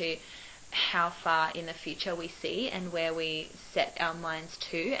down to how far in the future we see and where we set our minds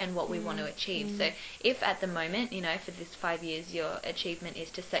to and what we want to achieve. So if at the moment, for this 5 years, your achievement is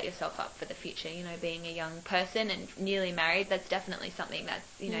to set yourself up for the future, being a young person and newly married, that's definitely something that's,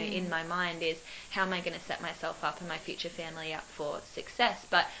 in my mind is, how am I going to set myself up and my future family up for success?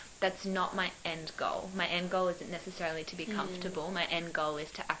 But that's not my end goal. My end goal isn't necessarily to be comfortable. My end goal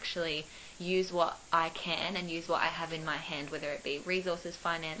is to actually use what I can and use what I have in my hand, whether it be resources,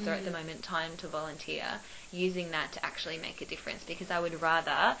 finance, or at the moment time to volunteer, using that to actually make a difference. Because I would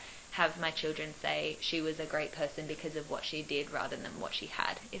rather have my children say she was a great person because of what she did rather than what she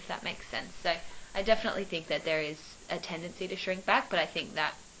had, if that makes sense. So I definitely think that there is a tendency to shrink back, but I think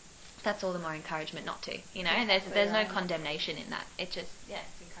that that's all the more encouragement not to, and there's no condemnation in that. It just,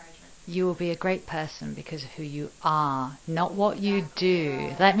 it's encouragement. You will be a great person because of who you are, not what you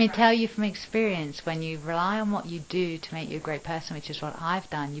do. Let me tell you from experience, when you rely on what you do to make you a great person, which is what I've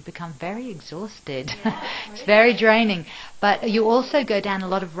done, you become very exhausted. It's very draining. But you also go down a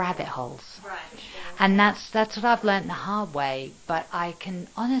lot of rabbit holes. And that's what I've learned the hard way. But I can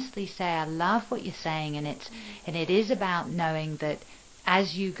honestly say I love what you're saying, and it is about knowing that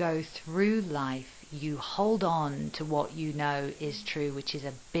as you go through life, you hold on to what you know is true, which is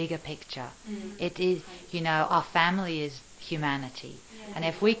a bigger picture. It is, our family is humanity. And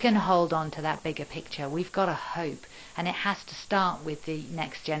if we can hold on to that bigger picture, we've got a hope. And it has to start with the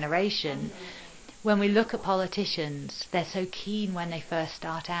next generation. When we look at politicians, they're so keen when they first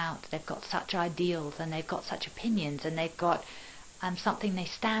start out. They've got such ideals and they've got such opinions and they've got something they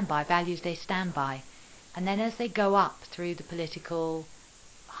stand by, values they stand by. And then as they go up through the political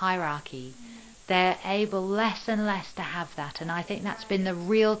hierarchy, they're able less and less to have that. And I think that's been the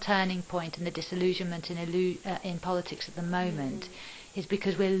real turning point and the disillusionment in politics at the moment, is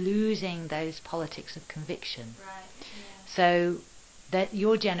because we're losing those politics of conviction. So that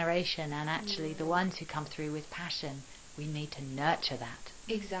your generation and actually the ones who come through with passion, we need to nurture that.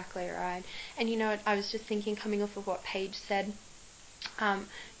 Exactly right. And I was just thinking, coming off of what Paige said,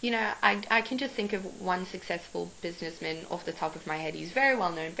 I can just think of one successful businessman off the top of my head. He's very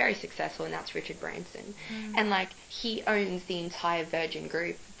well known, very successful, and that's Richard Branson. And he owns the entire Virgin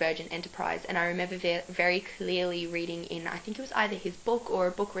Group, Virgin Enterprise. And I remember very clearly reading in, I think it was either his book or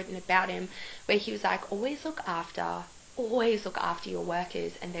a book written about him, where he was like, always look after your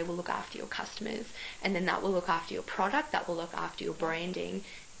workers and they will look after your customers, and then that will look after your product, that will look after your branding.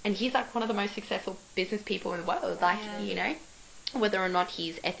 And he's one of the most successful business people in the world. Whether or not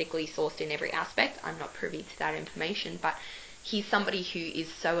he's ethically sourced in every aspect, I'm not privy to that information, but he's somebody who is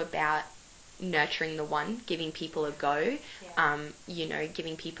so about nurturing the one, giving people a go,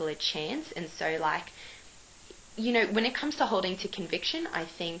 giving people a chance. And so when it comes to holding to conviction, I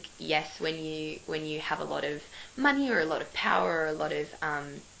think, yes, when you have a lot of money or a lot of power or a lot of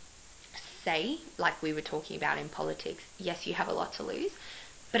say, like we were talking about in politics, yes, you have a lot to lose.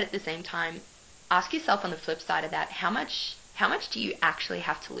 But at the same time, ask yourself on the flip side of that, how much do you actually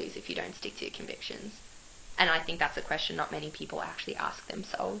have to lose if you don't stick to your convictions? And I think that's a question not many people actually ask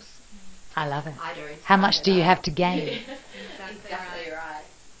themselves. I love it. I don't. How much do you have to gain? Exactly right.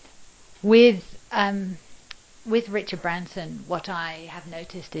 With Richard Branson, what I have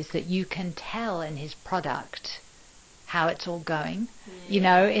noticed is that you can tell in his product how it's all going,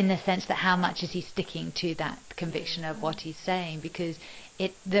 in the sense that how much is he sticking to that conviction of what he's saying, because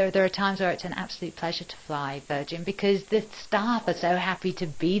there are times where it's an absolute pleasure to fly Virgin because the staff are so happy to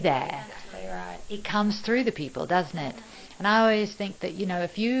be there. Exactly right. It comes through the people, doesn't it? And I always think that,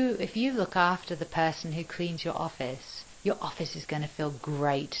 if you look after the person who cleans your office is going to feel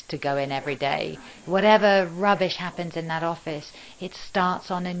great to go in every day. Whatever rubbish happens in that office, it starts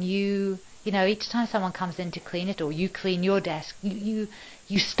on a new You know, each time someone comes in to clean it or you clean your desk, you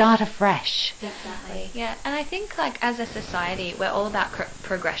start afresh. Definitely. Yeah, and I think like as a society, we're all about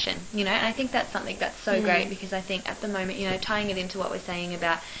progression, you know, and I think that's something that's so great, because I think at the moment, you know, tying it into what we're saying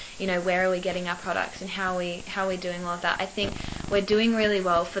about, you know, where are we getting our products and how we're doing all of that, I think we're doing really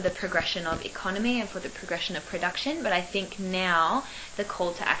well for the progression of economy and for the progression of production, but I think now the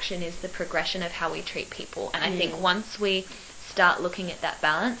call to action is the progression of how we treat people, and I think once we start looking at that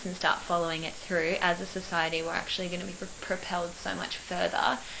balance and start following it through, as a society we're actually going to be propelled so much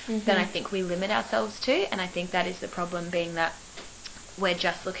further than I think we limit ourselves to. And I think that is the problem, being that we're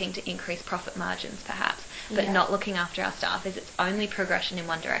just looking to increase profit margins perhaps, but not looking after our staff. Is it's only progression in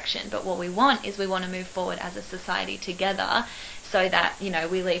one direction, but what we want is we want to move forward as a society together, so that, you know,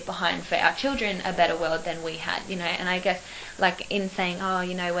 we leave behind for our children a better world than we had, you know. And I guess, like, in saying, oh,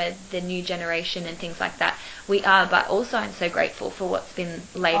 you know, we're the new generation and things like that, we are, but also I'm so grateful for what's been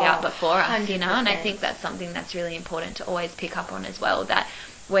laid out before us, you know, and I think that's something that's really important to always pick up on as well, that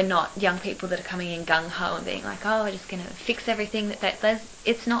we're not young people that are coming in gung-ho and being like, oh, we're just going to fix everything.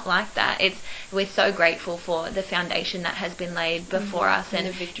 It's not like that. We're so grateful for the foundation that has been laid before us, and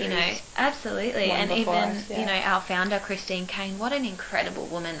the victories, you know, absolutely, and even us, you know, our founder Christine Kane, what an incredible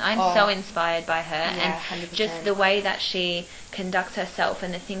woman. I'm so inspired by her, and 100%. just the way that she conducts herself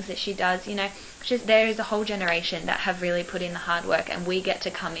and the things that she does, you know. There is a whole generation that have really put in the hard work, and we get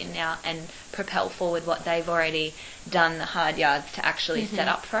to come in now and propel forward what they've already done the hard yards to actually set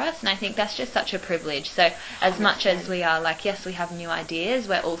up for us. And I think that's just such a privilege. So as 100%. Much as we are like, yes, we have new ideas,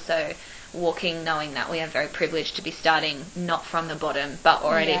 we're also walking knowing that we are very privileged to be starting not from the bottom, but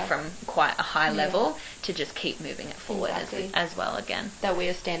already from quite a high level, to just keep moving it forward as well again. That we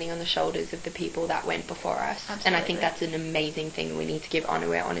are standing on the shoulders of the people that went before us. Absolutely. And I think that's an amazing thing. We need to give honour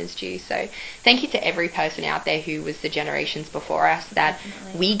where honour's due. So thank you to every person out there who was the generations before us, that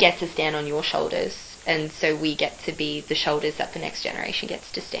we get to stand on your shoulders. And so we get to be the shoulders that the next generation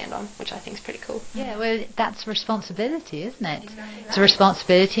gets to stand on, which I think is pretty cool. Yeah, well, that's responsibility, isn't it? Exactly. It's a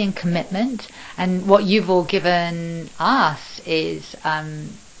responsibility and commitment. And what you've all given us is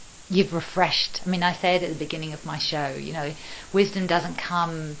you've refreshed. I mean, I say it at the beginning of my show, you know, wisdom doesn't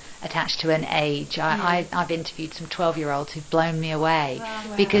come attached to an age. I've interviewed some 12-year-olds who've blown me away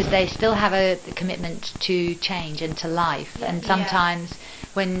because they still have a commitment to change and to life. And sometimes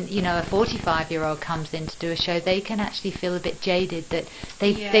when, you know, a 45-year-old comes in to do a show, they can actually feel a bit jaded that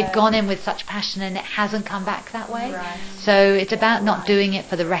they've gone in with such passion and it hasn't come back that way. So it's about not doing it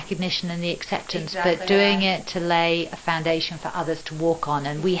for the recognition and the acceptance, but doing it to lay a foundation for others to walk on.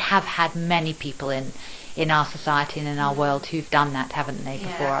 And we have had many people in our society and in our world who've done that, haven't they,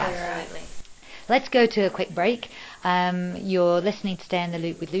 before us? Absolutely. Let's go to a quick break. You're listening to Stay in the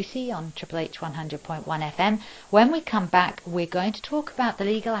Loop with Lucy on Triple H 100.1 FM. When we come back, we're going to talk about the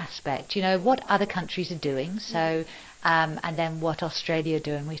legal aspect, you know, what other countries are doing, so and then what Australia are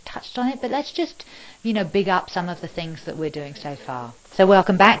doing. We've touched on it, but let's just, you know, big up some of the things that we're doing so far. So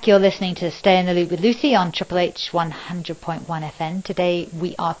welcome back. You're listening to Stay in the Loop with Lucy on Triple H 100.1 FM. Today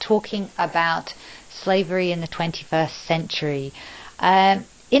we are talking about slavery in the 21st century.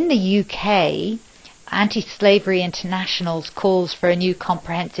 In the UK, Anti-Slavery International's calls for a new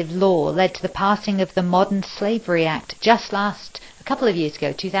comprehensive law led to the passing of the Modern Slavery Act just a couple of years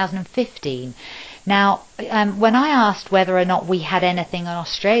ago, 2015. Now, when I asked whether or not we had anything in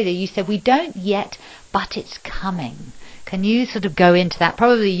Australia, you said we don't yet, but it's coming. Can you sort of go into that?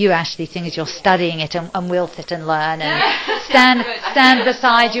 Probably you, Ashley, seeing as you're studying it, and we'll sit and learn and stand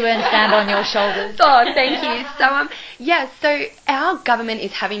beside you and stand on your shoulders. Oh, thank you. So our government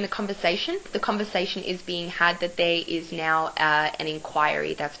is having the conversation. The conversation is being had that there is now an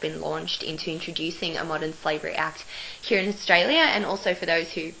inquiry that's been launched into introducing a Modern Slavery Act here in Australia, and also for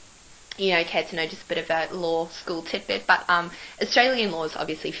those who, you know, care to know just a bit of a law school tidbit, but Australian law is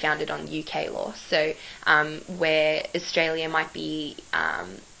obviously founded on UK law. So where Australia might be,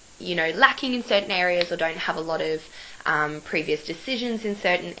 you know, lacking in certain areas or don't have a lot of previous decisions in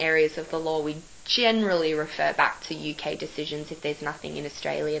certain areas of the law, we generally refer back to UK decisions if there's nothing in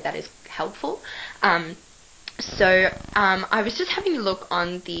Australia that is helpful. So I was just having a look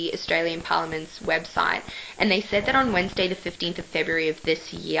on the Australian Parliament's website, and they said that on Wednesday the 15th of February of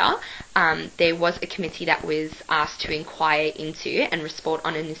this year, there was a committee that was asked to inquire into and report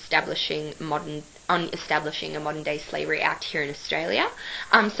on establishing a modern-day slavery act here in Australia.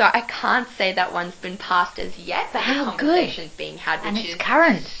 So I can't say that one's been passed as yet, but the conversation's being had, which is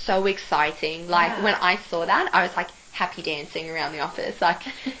current. So exciting. Like, when I saw that, I was like happy dancing around the office. Like,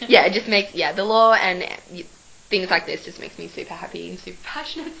 yeah, it just makes, the law and things like this just makes me super happy and super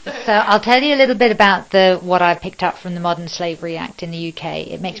passionate. So I'll tell you a little bit about what I picked up from the Modern Slavery Act in the UK.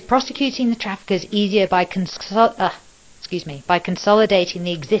 It makes prosecuting the traffickers easier by consolidating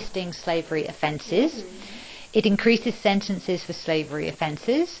the existing slavery offences. It increases sentences for slavery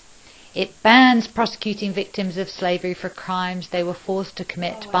offences. It bans prosecuting victims of slavery for crimes they were forced to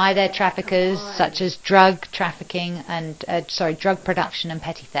commit by their traffickers, such as drug trafficking and drug production and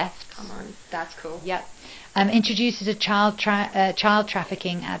petty thefts. Come on, that's cool. Yep. Introduces a child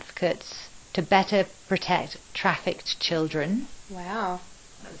trafficking advocates to better protect trafficked children. Wow.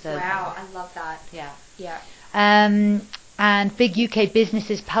 Wow, I love that. Yeah. Yeah. And big UK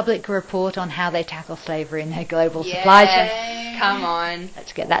businesses public report on how they tackle slavery in their global supply chain. Come on.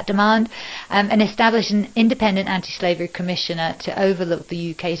 Let's get that demand. And establish an independent anti-slavery commissioner to overlook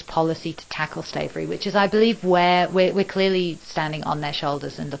the UK's policy to tackle slavery, which is, I believe, where we're clearly standing on their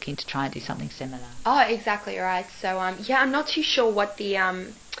shoulders and looking to try and do something similar. Oh, exactly right. So, I'm not too sure what the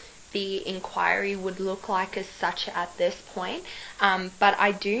inquiry would look like as such at this point. But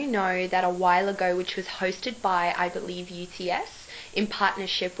I do know that a while ago, which was hosted by, I believe, UTS, in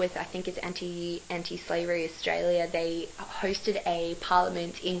partnership with, I think it's Anti-Slavery Australia, they hosted a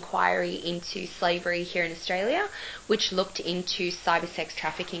Parliament inquiry into slavery here in Australia, which looked into cyber sex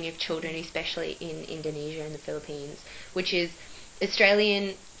trafficking of children, especially in Indonesia and the Philippines, which is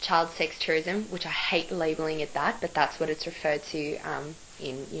Australian child sex tourism, which I hate labelling it that, but that's what it's referred to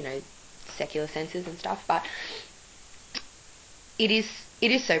in, secular senses and stuff. But it is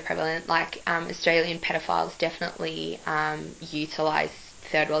so prevalent. Like, Australian pedophiles definitely utilise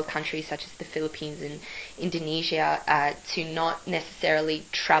third world countries such as the Philippines and Indonesia to not necessarily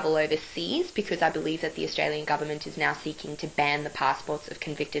travel overseas, because I believe that the Australian government is now seeking to ban the passports of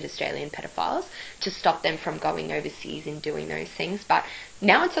convicted Australian pedophiles to stop them from going overseas and doing those things. But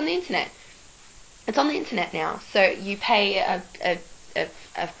now it's on the internet. It's on the internet now. So you pay a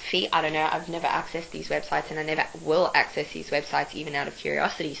fee. I don't know, I've never accessed these websites, and I never will access these websites even out of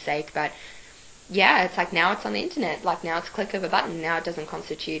curiosity's sake, but yeah, it's like now it's on the internet. Like, now it's a click of a button. Now it doesn't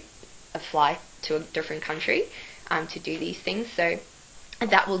constitute a flight to a different country to do these things. So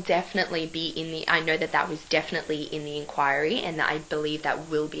that will definitely be I know that was definitely in the inquiry, and I believe that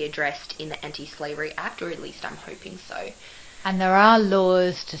will be addressed in the Anti-Slavery Act, or at least I'm hoping so. And there are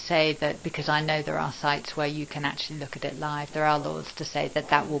laws to say that, because I know there are sites where you can actually look at it live, there are laws to say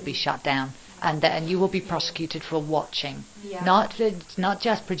that will be shut down, and you will be prosecuted for watching, not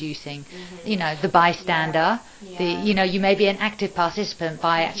just producing. The bystander, you may be an active participant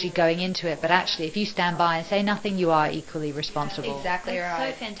by actually going into it, but actually if you stand by and say nothing, you are equally responsible. Exactly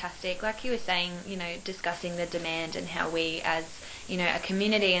right. So fantastic. Like you were saying, discussing the demand and how we as a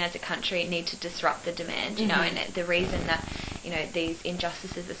community and as a country need to disrupt the demand, and the reason that, these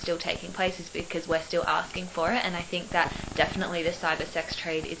injustices are still taking place is because we're still asking for it. And I think that definitely the cyber sex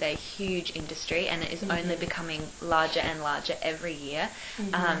trade is a huge industry, and it is only becoming larger and larger every year.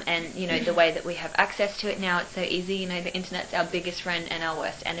 And, the way that we have access to it now, it's so easy. The internet's our biggest friend and our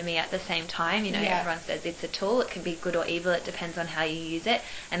worst enemy at the same time. Everyone says it's a tool. It can be good or evil. It depends on how you use it.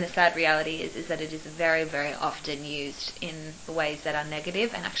 And the sad reality is that it is very, very often used in ways that are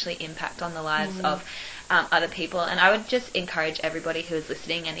negative and actually impact on the lives of other people. And I would just encourage everybody who is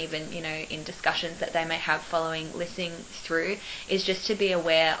listening, and even, in discussions that they may have listening through, is just to be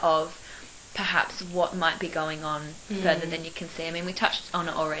aware of perhaps what might be going on further than you can see. I mean, we touched on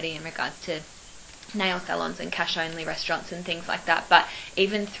it already in regards to nail salons and cash-only restaurants and things like that, but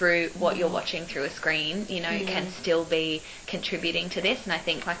even through what you're watching through a screen, can still be contributing to this. And I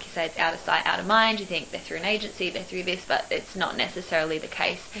think, like you say, it's out of sight, out of mind. You think they're through an agency, they're through this, but it's not necessarily the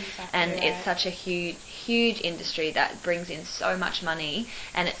case. Exactly and right. It's such a huge industry that brings in so much money,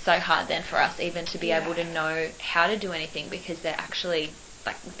 and it's so hard then for us even to be able to know how to do anything, because they're actually,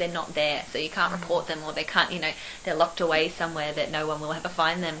 like, they're not there, so you can't report them, or they can't, they're locked away somewhere that no one will ever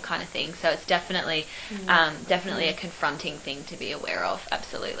find them, kind of thing. So it's definitely a confronting thing to be aware of.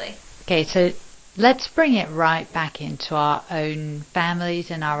 Absolutely. Okay, so let's bring it right back into our own families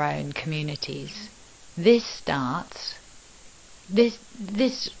and our own communities. We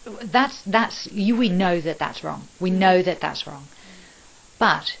know that that's wrong. We know that that's wrong.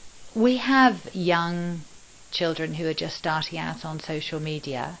 But we have young children who are just starting out on social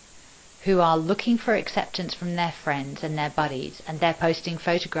media, who are looking for acceptance from their friends and their buddies, and they're posting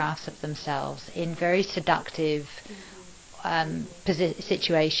photographs of themselves in very seductive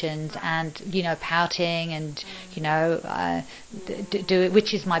situations, and pouting, and do it,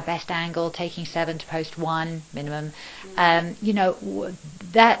 which is my best angle, taking 7 to post 1 minimum.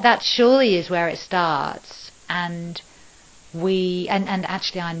 That surely is where it starts. And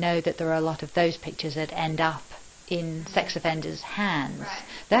actually I know that there are a lot of those pictures that end up in sex offenders' hands. Right.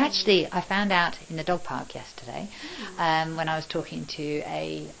 They're actually, I found out in the dog park yesterday, when I was talking to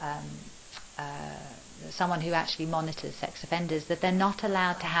someone who actually monitors sex offenders, that they're not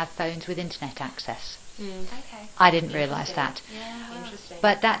allowed to have phones with internet access. Okay. I didn't realise that. Yeah. Wow. Interesting.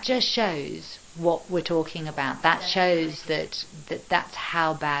 But that just shows what we're talking about. That shows that's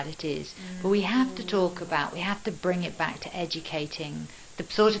how bad it is. But we have to talk about, we have to bring it back to educating the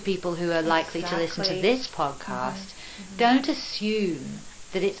sort of people who are likely to listen to this podcast. Don't assume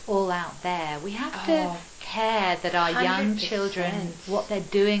that it's all out there. We have to care that our young 100%. children, what they're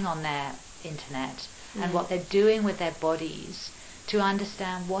doing on their internet and what they're doing with their bodies, to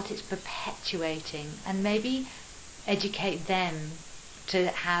understand what it's perpetuating, and maybe educate them to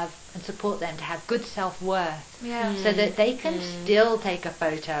have and support them to have good self-worth, Yeah. so that they can still take a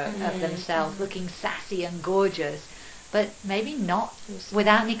photo of themselves looking sassy and gorgeous, but maybe not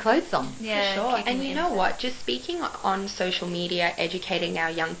without any clothes on. Yeah. For sure. keeping And you it know innocent. what? Just speaking on social media, educating our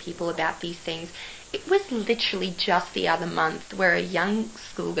young people about these things, it was literally just the other month where a young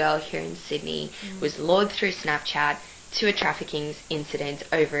schoolgirl here in Sydney was lured through Snapchat to a trafficking incident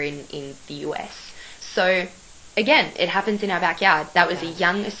over in the US. So, again, it happens in our backyard. That was a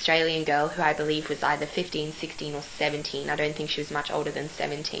young Australian girl who I believe was either 15, 16 or 17. I don't think she was much older than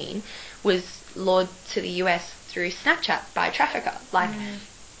 17. Was lured to the US through Snapchat by a trafficker. Like,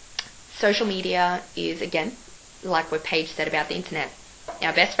 social media is, again, like what Paige said about the internet,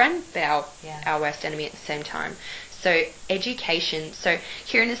 our best friend, but our worst enemy at the same time. So education. So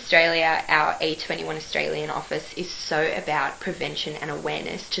here in Australia, our A21 Australian office is so about prevention and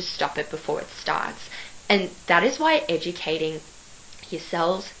awareness to stop it before it starts. And that is why educating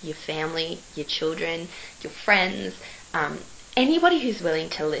yourselves, your family, your children, your friends, anybody who's willing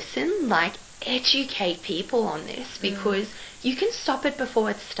to listen, like, educate people on this, because you can stop it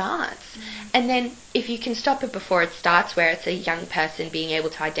before it starts. And then if you can stop it before it starts, where it's a young person being able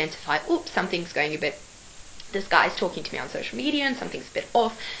to identify, oops, something's going a bit, this guy's talking to me on social media and something's a bit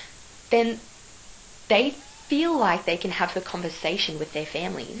off, then they feel like they can have the conversation with their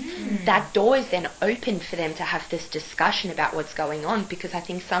families. That door is then open for them to have this discussion about what's going on, because I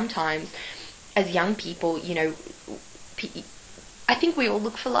think sometimes as young people, you know, I think we all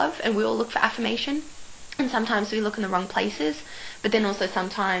look for love and we all look for affirmation, and sometimes we look in the wrong places. But then also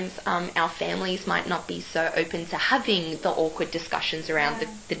sometimes our families might not be so open to having the awkward discussions around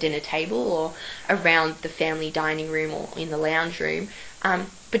the dinner table or around the family dining room or in the lounge room.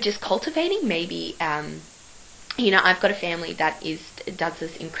 But just cultivating maybe, you know, I've got a family that does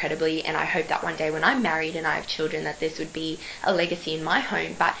this incredibly, and I hope that one day when I'm married and I have children that this would be a legacy in my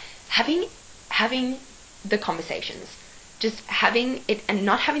home. But having the conversations, just having it, and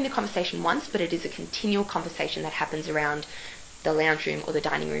not having the conversation once, but it is a continual conversation that happens around the lounge room or the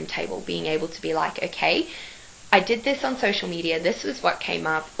dining room table, being able to be like, okay, I did this on social media, this was what came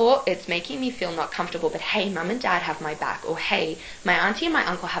up, or it's making me feel not comfortable, but hey, mum and dad have my back, or hey, my auntie and my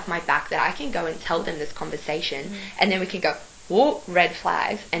uncle have my back, that I can go and tell them this conversation, and then we can go, whoa, red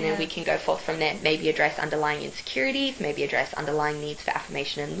flags, and then we can go forth from there, maybe address underlying insecurities, maybe address underlying needs for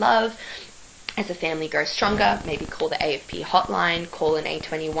affirmation and love. As a family grows stronger, maybe call the AFP hotline, call an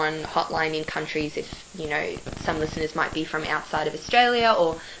A21 hotline in countries if, you know, some listeners might be from outside of Australia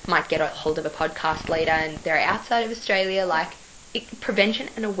or might get a hold of a podcast later and they're outside of Australia. Like, prevention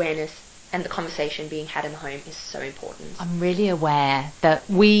and awareness and the conversation being had in the home is so important. I'm really aware that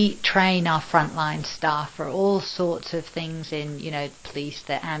we train our frontline staff for all sorts of things in, you know, police,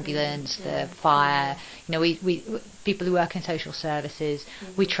 the ambulance, the fire. You know, we people who work in social services,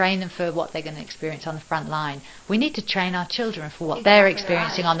 we train them for what they're going to experience on the front line. We need to train our children for what they're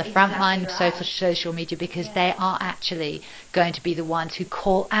experiencing on the front line of social media, because they are actually going to be the ones who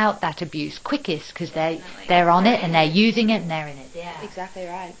call out that abuse quickest, because they're on it and they're using it and they're in it. Yeah. Exactly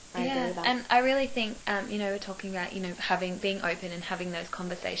right. I agree with that. And I really think, you know, we're talking about, you know, being open and having those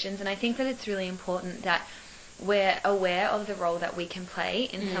conversations, and I think that it's really important that we're aware of the role that we can play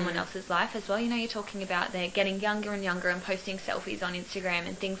in someone else's life as well. You know, you're talking about they're getting younger and younger and posting selfies on Instagram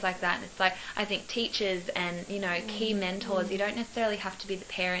and things like that, and it's like, I think teachers and, you know, key mentors, you don't necessarily have to be the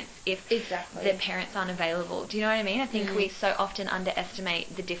parents if the parents aren't available. Do you know what I mean? I think we so often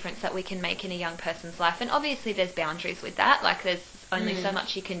underestimate the difference that we can make in a young person's life, and obviously there's boundaries with that. Like, there's only so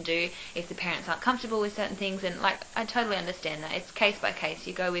much you can do if the parents aren't comfortable with certain things, and like, I totally understand that. It's case by case.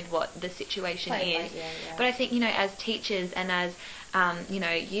 You go with what the situation is. But I think, you know, as teachers and as you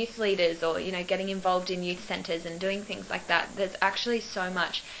know, youth leaders, or, you know, getting involved in youth centres and doing things like that, there's actually so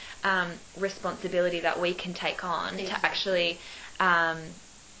much responsibility that we can take on to actually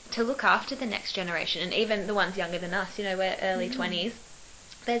to look after the next generation, and even the ones younger than us. You know, we're early 20s.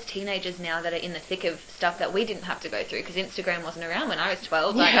 there's teenagers now that are in the thick of stuff that we didn't have to go through because Instagram wasn't around when I was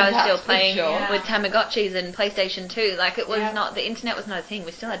 12. Like, I was still playing with Tamagotchis and PlayStation 2. Like, it was not, the internet was not a thing.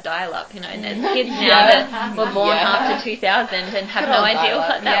 We still had dial-up, you know, and there's kids now that were born after 2000 and have no idea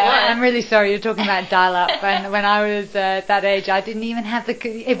what that was. I'm really sorry you're talking about dial-up. When I was that age, I didn't even have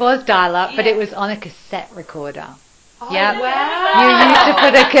it was dial-up, but it was on a cassette recorder. Oh, yep. Wow. You used to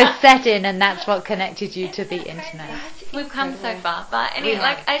put a cassette in, and that's what connected you to the internet. We've come so far, but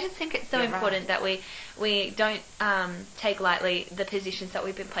anyway, I just think it's so important that we don't take lightly the positions that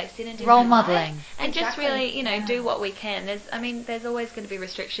we've been placed in and do role modeling, and just really, you know, do what we can. There's always going to be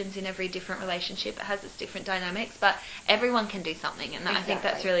restrictions in every different relationship. It has its different dynamics, but everyone can do something, and I think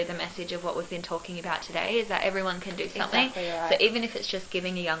that's really the message of what we've been talking about today, is that everyone can do something. Exactly right. So even if it's just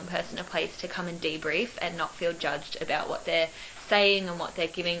giving a young person a place to come and debrief and not feel judged about what they're saying and what they're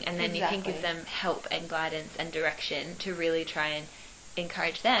giving, and then you can give them help and guidance and direction to really try and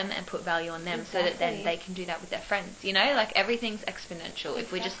encourage them and put value on them, so that then they can do that with their friends. You know, like, everything's exponential.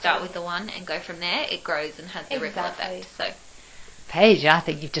 If we just start with the one and go from there, it grows and has the ripple effect. So, Paige, I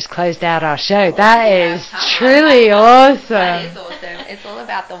think you've just closed out our show. That is truly awesome. That is awesome. It's all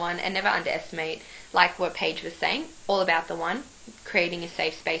about the one, and never underestimate, like what Paige was saying, all about the one, creating a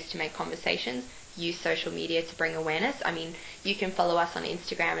safe space to make conversations. Use social media to bring awareness. I mean, you can follow us on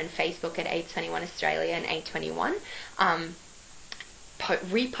Instagram and Facebook at 821 Australia and 821.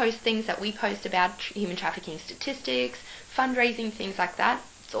 Repost things that we post about human trafficking statistics, fundraising, things like that.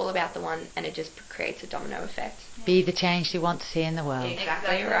 It's all about the one, and it just creates a domino effect. Be the change you want to see in the world.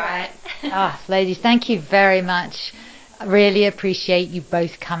 Exactly right. Ladies, thank you very much. I really appreciate you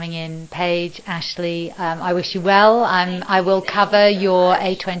both coming in. Paige, Ashley, I wish you well. I will cover your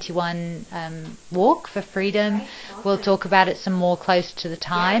A21 walk for freedom. We'll talk about it some more close to the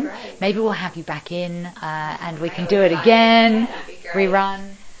time. Maybe we'll have you back in and we can do it again.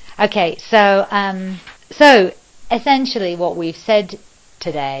 Rerun. Okay, so essentially what we've said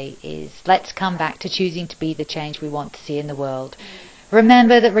today is, let's come back to choosing to be the change we want to see in the world.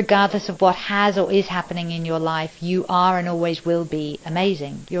 Remember that regardless of what has or is happening in your life, you are and always will be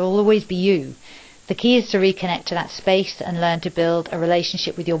amazing. You'll always be you. The key is to reconnect to that space and learn to build a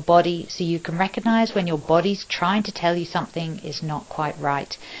relationship with your body, so you can recognize when your body's trying to tell you something is not quite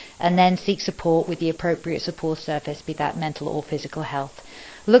right, and then seek support with the appropriate support surface, be that mental or physical health.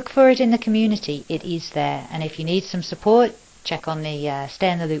 Look for it in the community. It is there. And if you need some support, check on the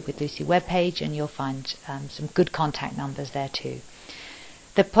Stay in the Loop with Lucy webpage, and you'll find some good contact numbers there too.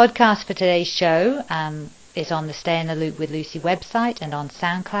 The podcast for today's show is on the Stay in the Loop with Lucy website and on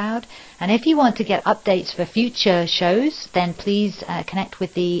SoundCloud. And if you want to get updates for future shows, then please connect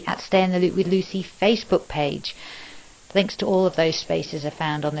with the Stay in the Loop with Lucy Facebook page. Links to all of those spaces are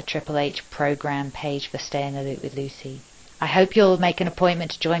found on the Triple H program page for Stay in the Loop with Lucy. I hope you'll make an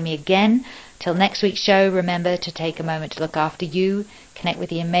appointment to join me again. Till next week's show, remember to take a moment to look after you, connect with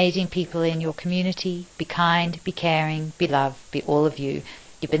the amazing people in your community, be kind, be caring, be loved, be all of you.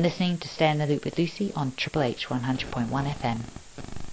 You've been listening to Stay in the Loop with Lucy on Triple H 100.1 FM.